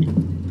 well.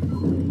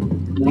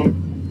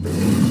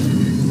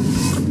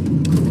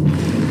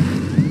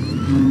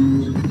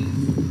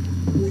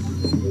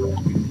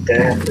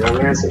 Damn,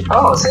 where is it?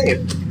 Oh, save.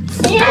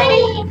 Yay.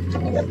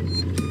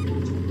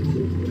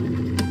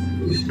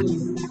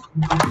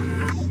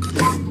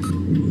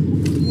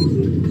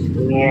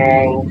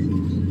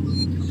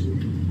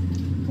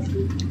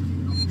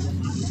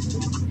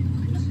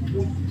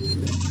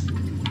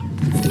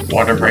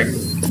 Water break.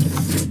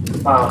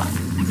 Oh.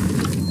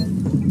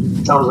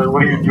 I was like,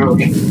 what are you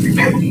doing?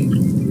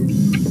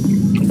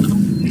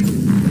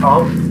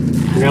 Oh,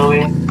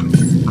 really?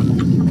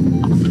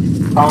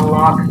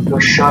 Unlock the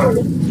shutter.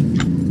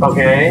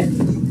 Okay.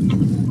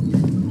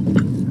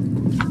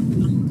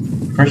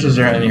 First, is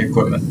there any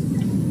equipment?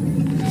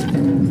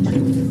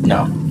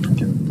 No.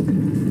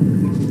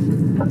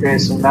 Okay,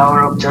 so now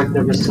our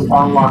objective is to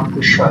unlock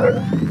the shutter.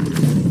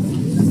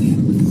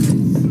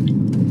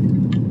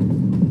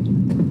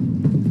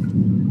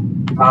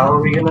 How are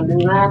we gonna do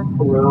that?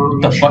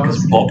 The fuck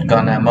is bolt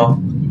gun ammo?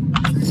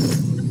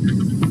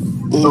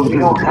 But we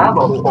don't have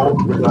a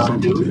bolt gun,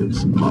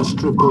 dude.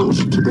 Must report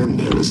to the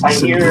nearest I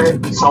hear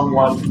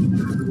someone.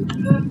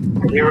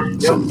 I hear.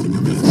 Yep.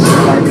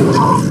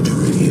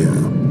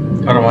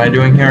 What am I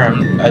doing here?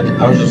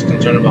 I was just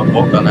concerned about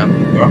bolt gun ammo,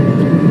 bro.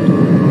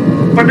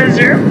 What is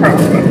your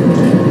problem?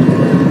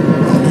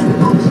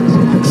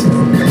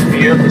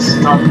 Hear the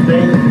stun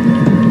thing?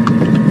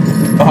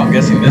 Oh, I'm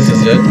guessing this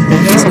is it.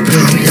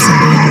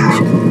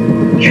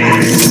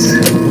 Yes!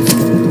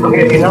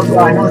 Okay, I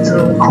know it's a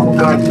cool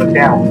gun to put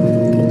down.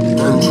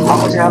 How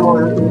much ammo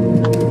is it?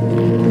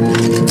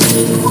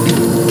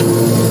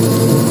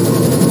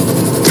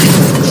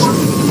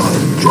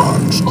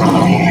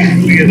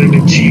 We get an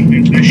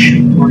achievement, that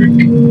should work.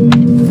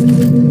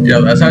 Yeah,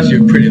 that's actually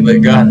a pretty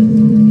lit gun.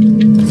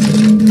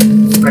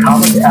 But how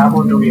much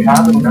ammo do we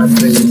have in that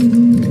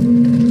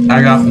thing?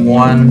 I got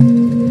one.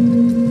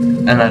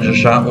 And I just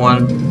shot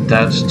one,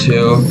 that's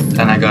 2,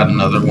 and I got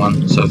another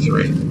one, so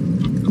 3.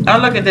 Oh,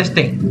 look at this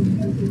thing.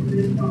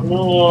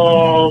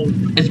 Oh.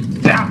 It's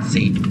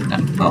bouncy.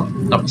 Oh,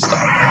 no,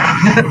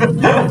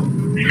 stop.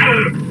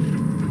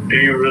 Do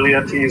you really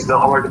have to use the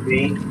hard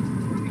B?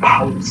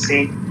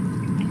 Bouncy.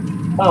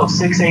 Oh,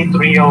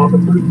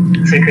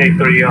 6830.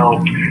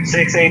 6830.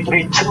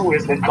 6832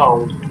 is the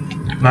code.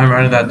 I'm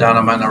writing that down,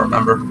 I might not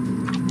remember.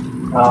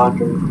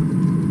 Okay.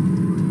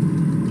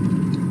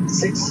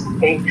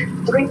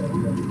 683.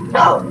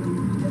 Oh.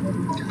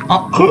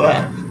 Oh, cool.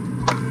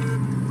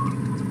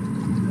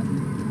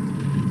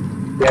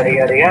 Yada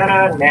yada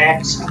yada.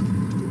 Next.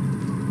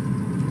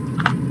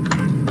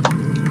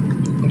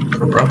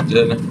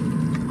 corrupted.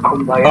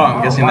 Oh,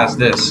 I'm guessing that's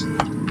this.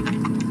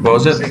 What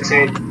was it?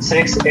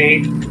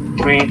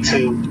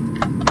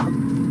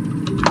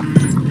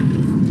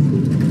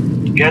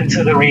 6832. Get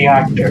to the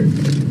reactor.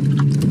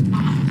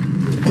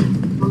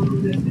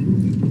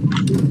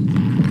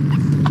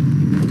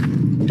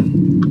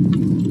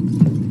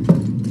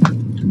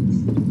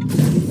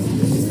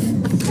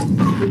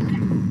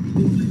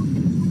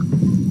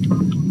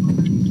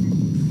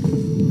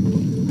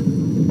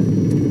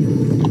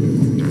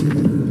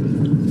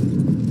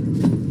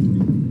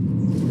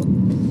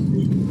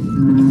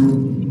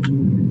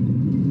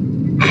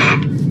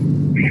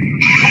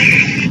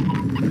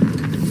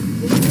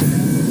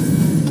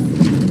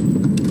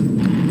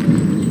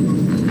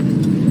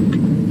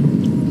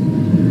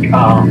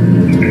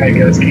 I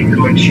guess keep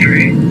going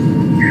straight.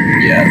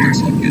 Yeah, it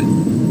looks like it.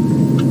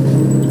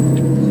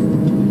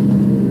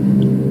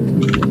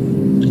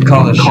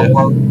 Call this shit.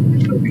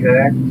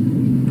 Okay.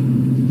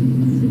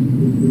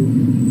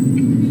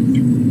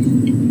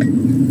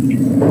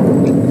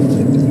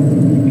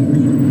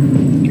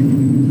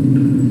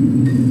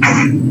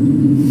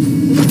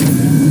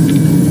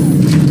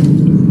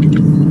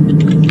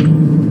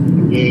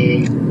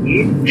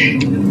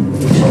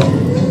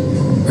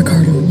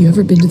 Ricardo, you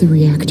ever been to the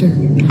reactor?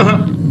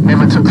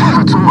 Never took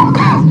that at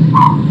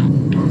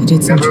all. I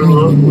did some Never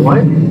training in what?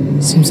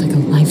 one. Seems like a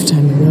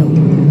lifetime ago.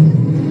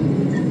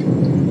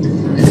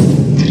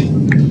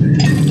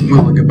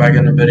 We'll look it back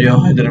in the video.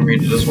 I didn't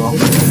read it as well.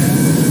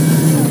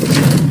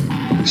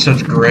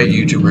 Such great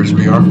YouTubers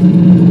we are.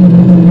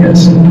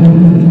 Yes.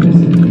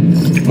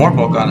 More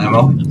bulk on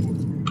ammo.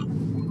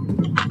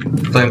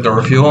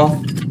 Flamethrower fuel.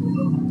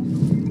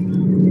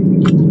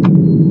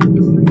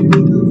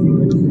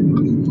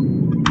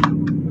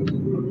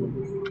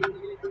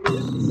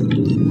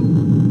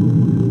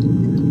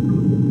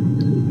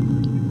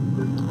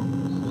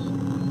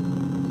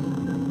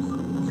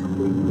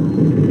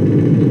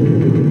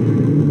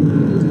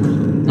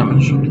 I'm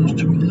gonna show those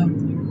two of them.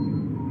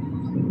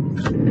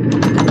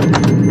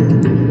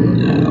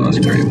 Yeah, let's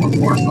create one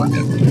more. Fuck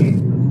it.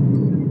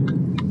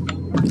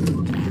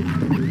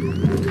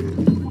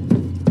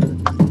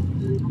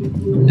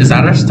 Is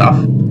that our stuff?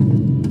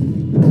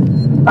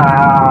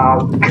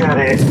 Got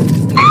it.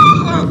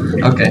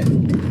 Okay.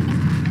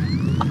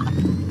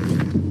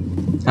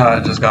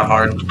 It just got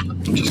hard.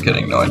 I'm just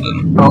kidding. No, it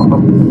didn't.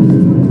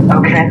 Oh.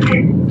 Okay.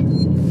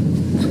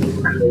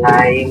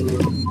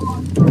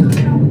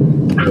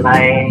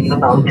 Climb the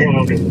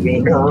mountain, we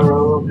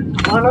go.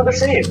 Oh, another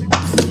save.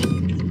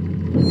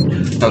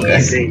 Okay.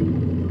 Easy.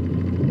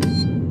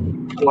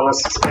 You want to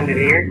suspend it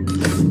here?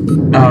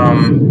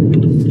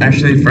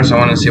 Actually, first I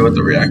want to see what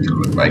the reactor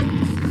looked like.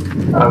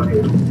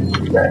 Okay.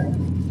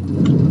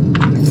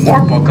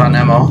 More bulk on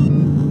ammo.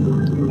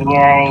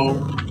 Yay.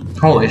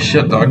 Holy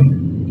shit, dog.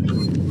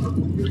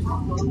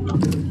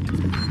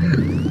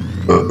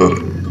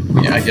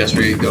 Yeah, I guess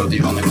we go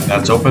the only one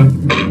that's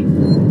open.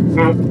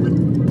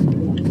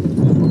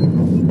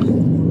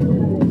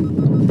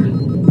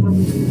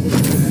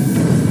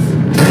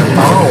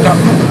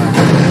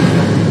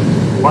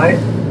 What?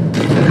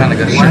 Kind of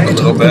got shook a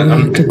little bit.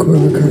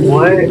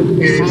 What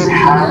is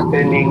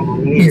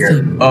happening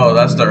here? Oh,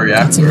 that's the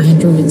It's reactor. an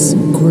android's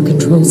core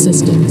control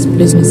systems,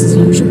 business as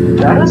usual.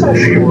 That is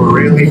actually We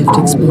really have to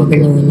cool explore the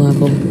looking. lower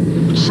level.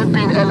 Should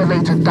be an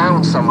elevator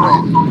down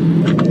somewhere.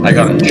 I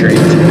got a treat.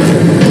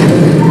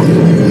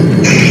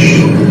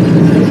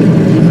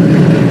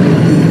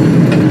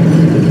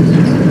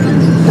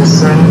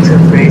 Descend to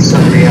base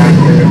of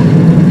reactor.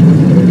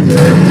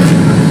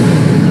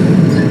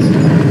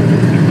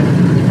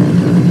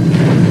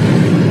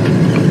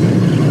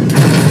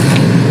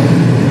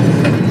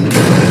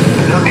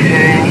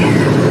 Okay.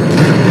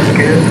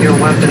 Get your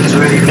weapons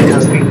ready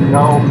because we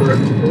know for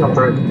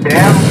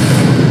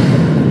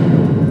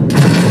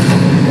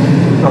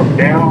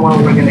damn well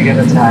we're gonna get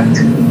attacked.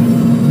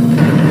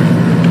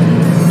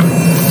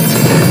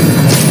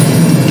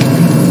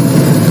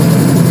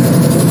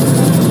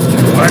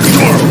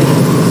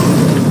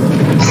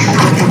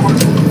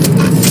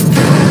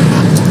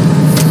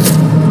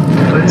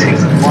 It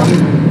takes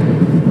one.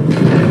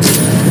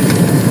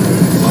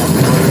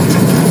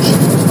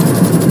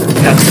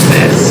 That's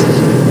this.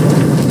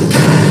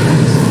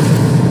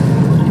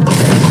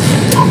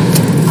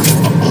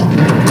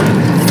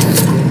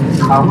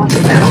 How much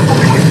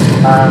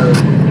ammo?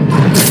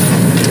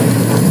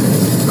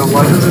 So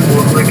why does it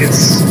look like it's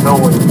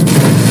snowing?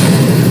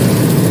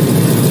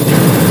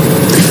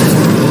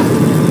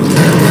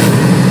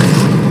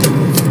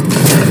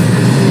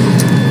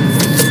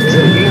 Is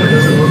it me or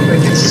does it look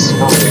like it's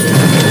snowing?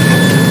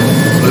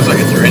 Looks like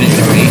it's raining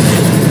to me.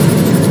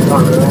 Oh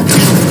really?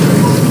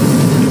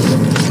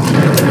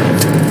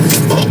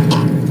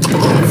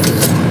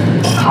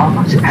 How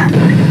much ammo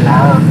do you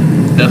have?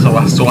 That's the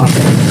last one.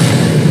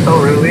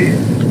 Oh really?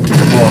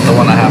 Well, the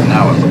one I have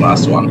now is the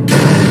last one.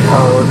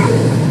 Oh okay.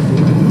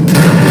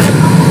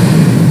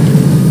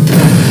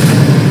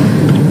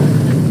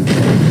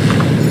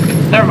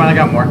 Never mind, I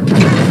got more.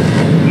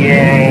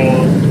 Yay.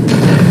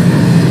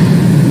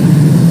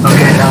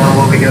 Okay, now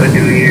what we gotta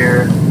do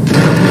here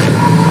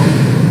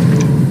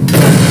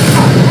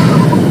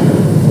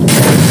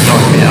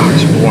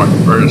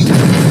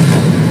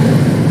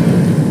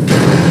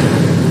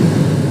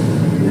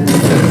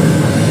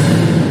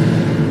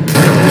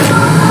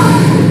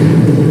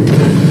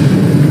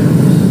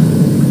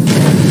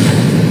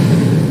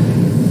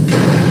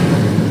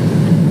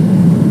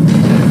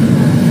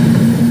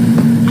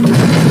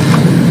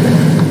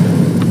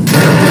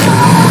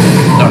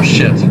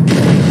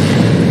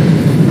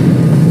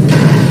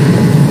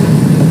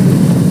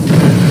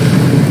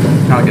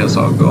I guess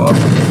I'll go up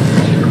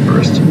here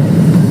first.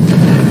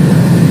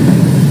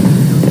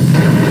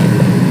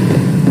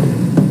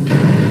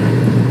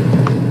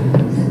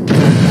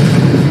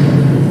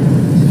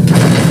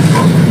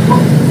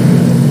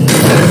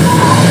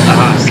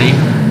 Ah, see?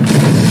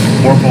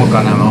 More bolt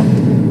gun ammo.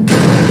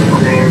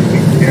 There we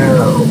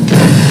go.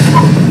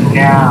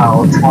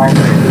 Now, time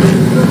to do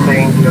the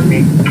thing to me.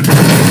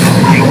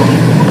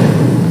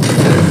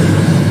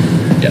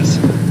 Yes.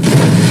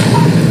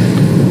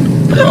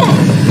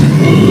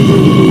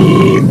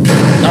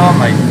 Oh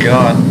my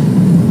god.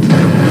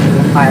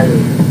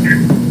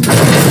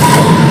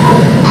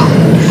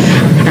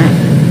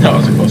 That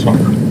was a close one.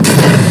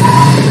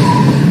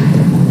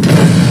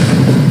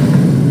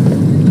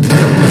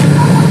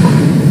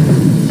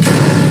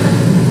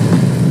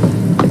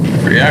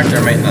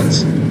 Reactor maintenance.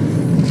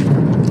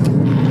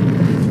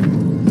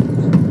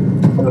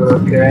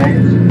 Okay.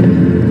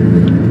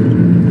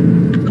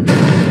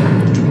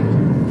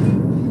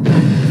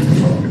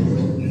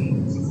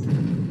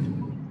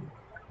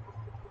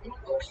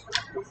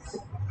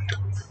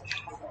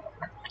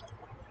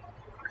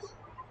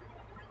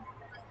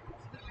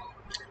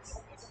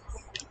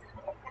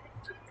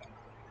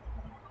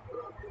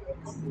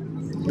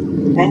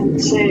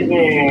 And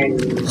saving.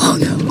 Oh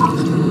no.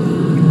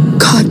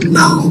 God,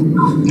 no.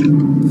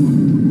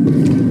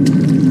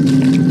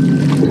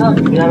 God,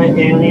 you got an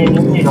alien,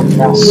 you made a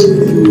mess.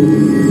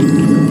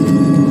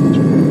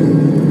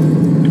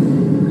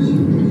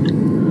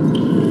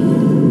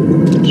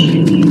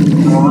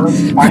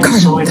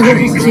 Ricardo, they're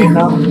all here.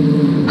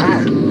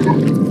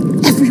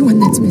 Everyone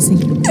that's missing.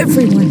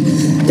 Everyone.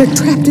 They're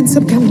trapped in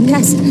some kind of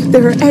nest.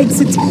 There are eggs.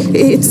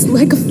 It's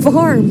like a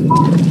farm.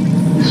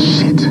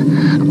 Shit.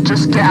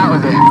 Just get out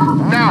of there.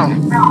 Now.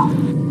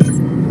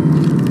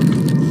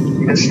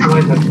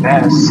 Destroy the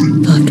nest.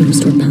 I'll have to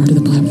restore power to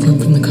the platform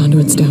from the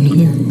conduits down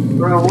here.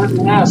 Bro, what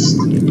nest?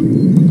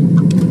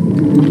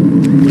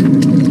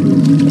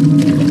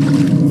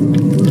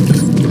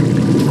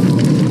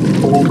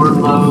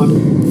 Overload.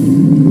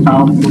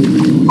 Output.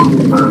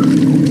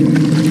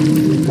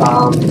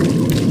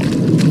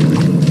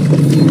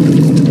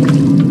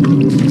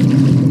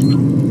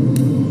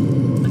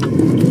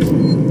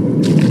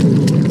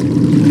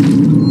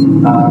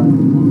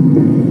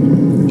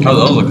 Oh,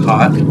 those look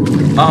hot.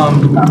 Oh,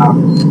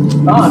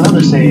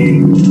 another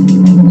save.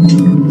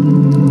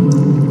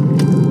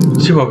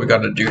 Let's see what we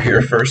gotta do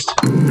here first.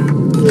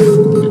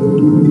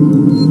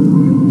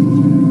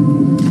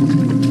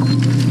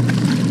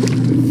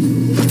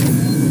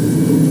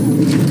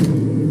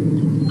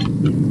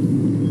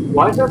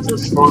 Why does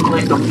this look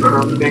like a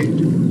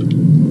perfect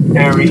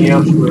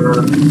area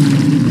for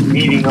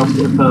meeting up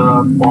with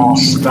a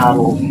boss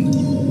battle?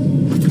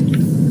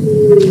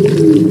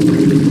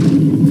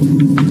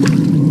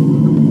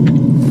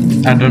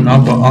 I don't know,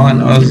 but all I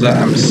know is that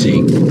I'm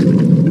seeing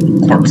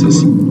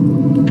corpses.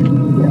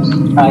 Yes,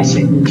 I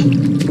see.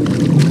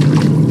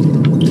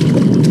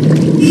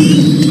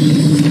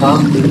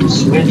 Oh, the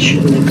switch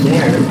is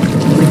there.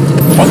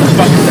 What the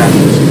fuck is that?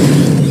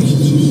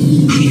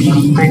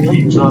 Green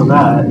leaves on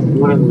that.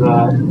 What is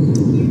that?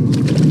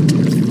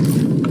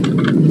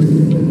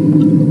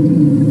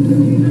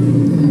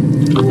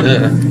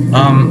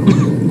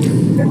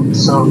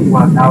 So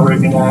what, now we're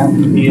gonna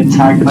be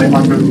attacked by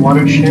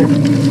underwater shit?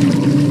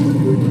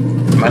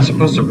 Am I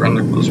supposed to run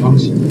those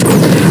ones?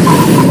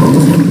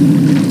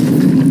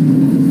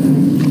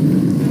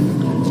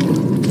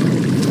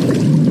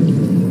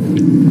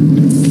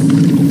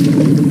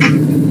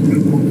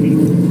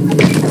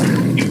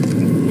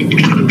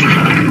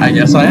 I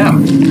guess I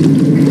am.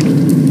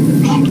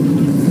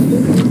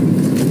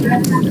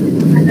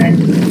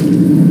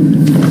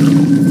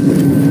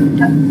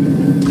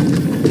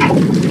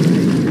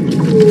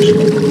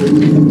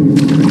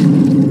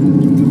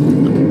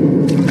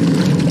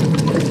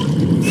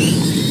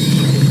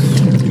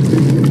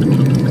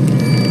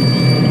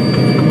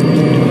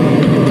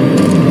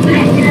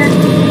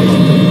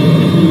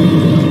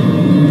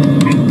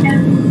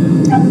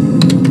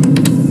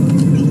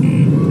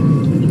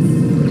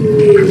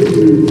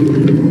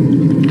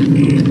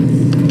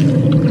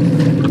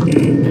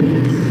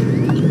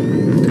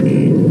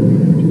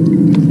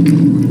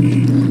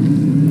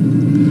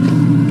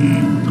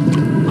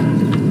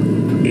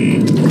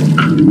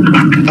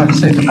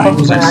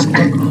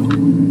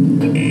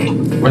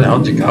 Where the hell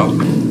did you go?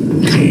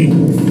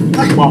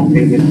 Come on,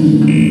 baby.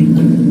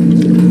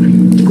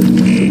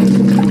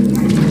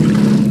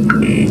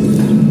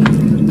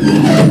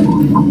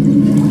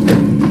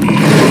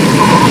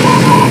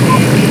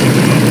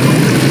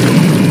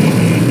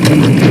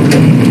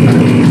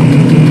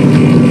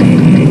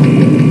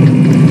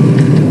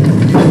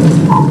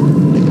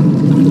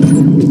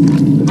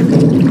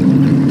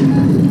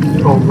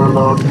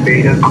 Overload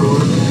beta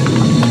core.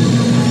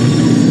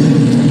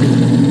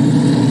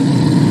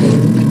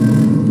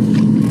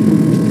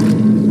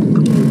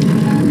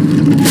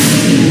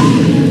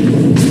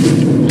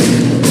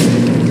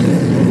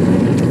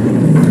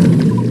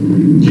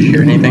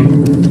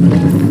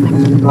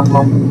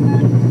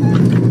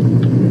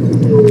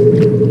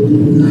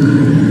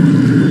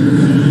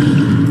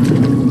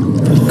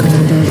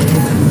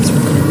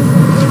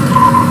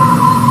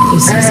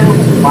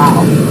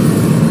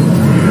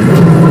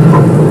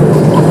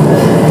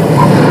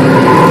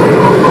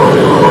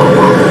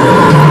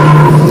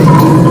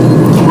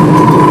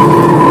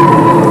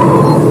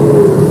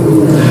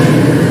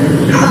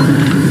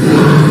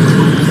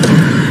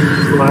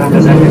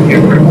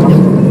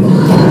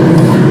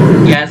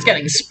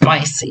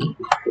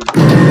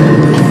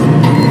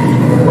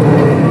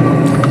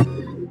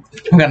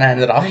 I'm gonna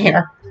end it off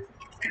here.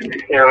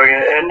 Yeah, we're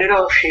gonna end it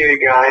off here,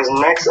 guys.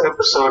 Next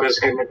episode is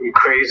gonna be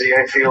crazy,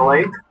 I feel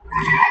like.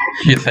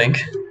 You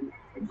think?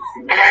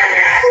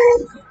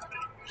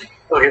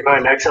 Okay,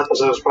 fine. Next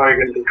episode is probably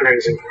gonna be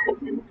crazy.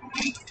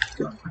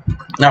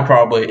 No,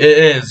 probably.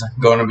 It is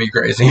going to be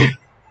crazy.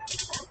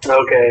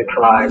 Okay,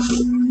 fine.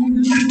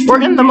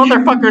 We're in the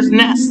motherfucker's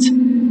nest.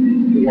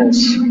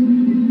 Yes.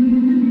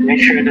 Make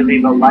sure to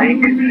leave a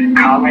like,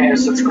 comment, and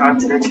subscribe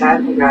to the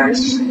channel,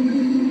 guys.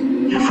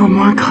 For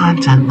more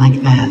content like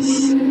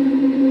this.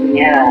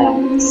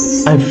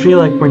 Yes. I feel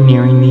like we're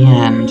nearing the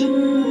end.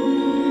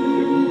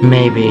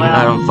 Maybe. Well,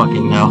 I don't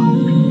fucking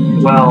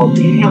know. Well,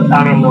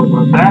 I don't know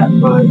about that,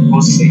 but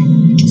we'll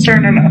see.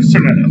 Certain enough.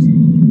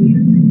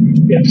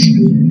 Yes.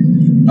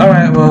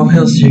 Alright, well,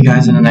 we'll see you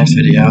guys in the next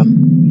video.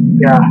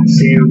 Yeah,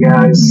 see you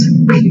guys.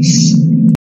 Peace.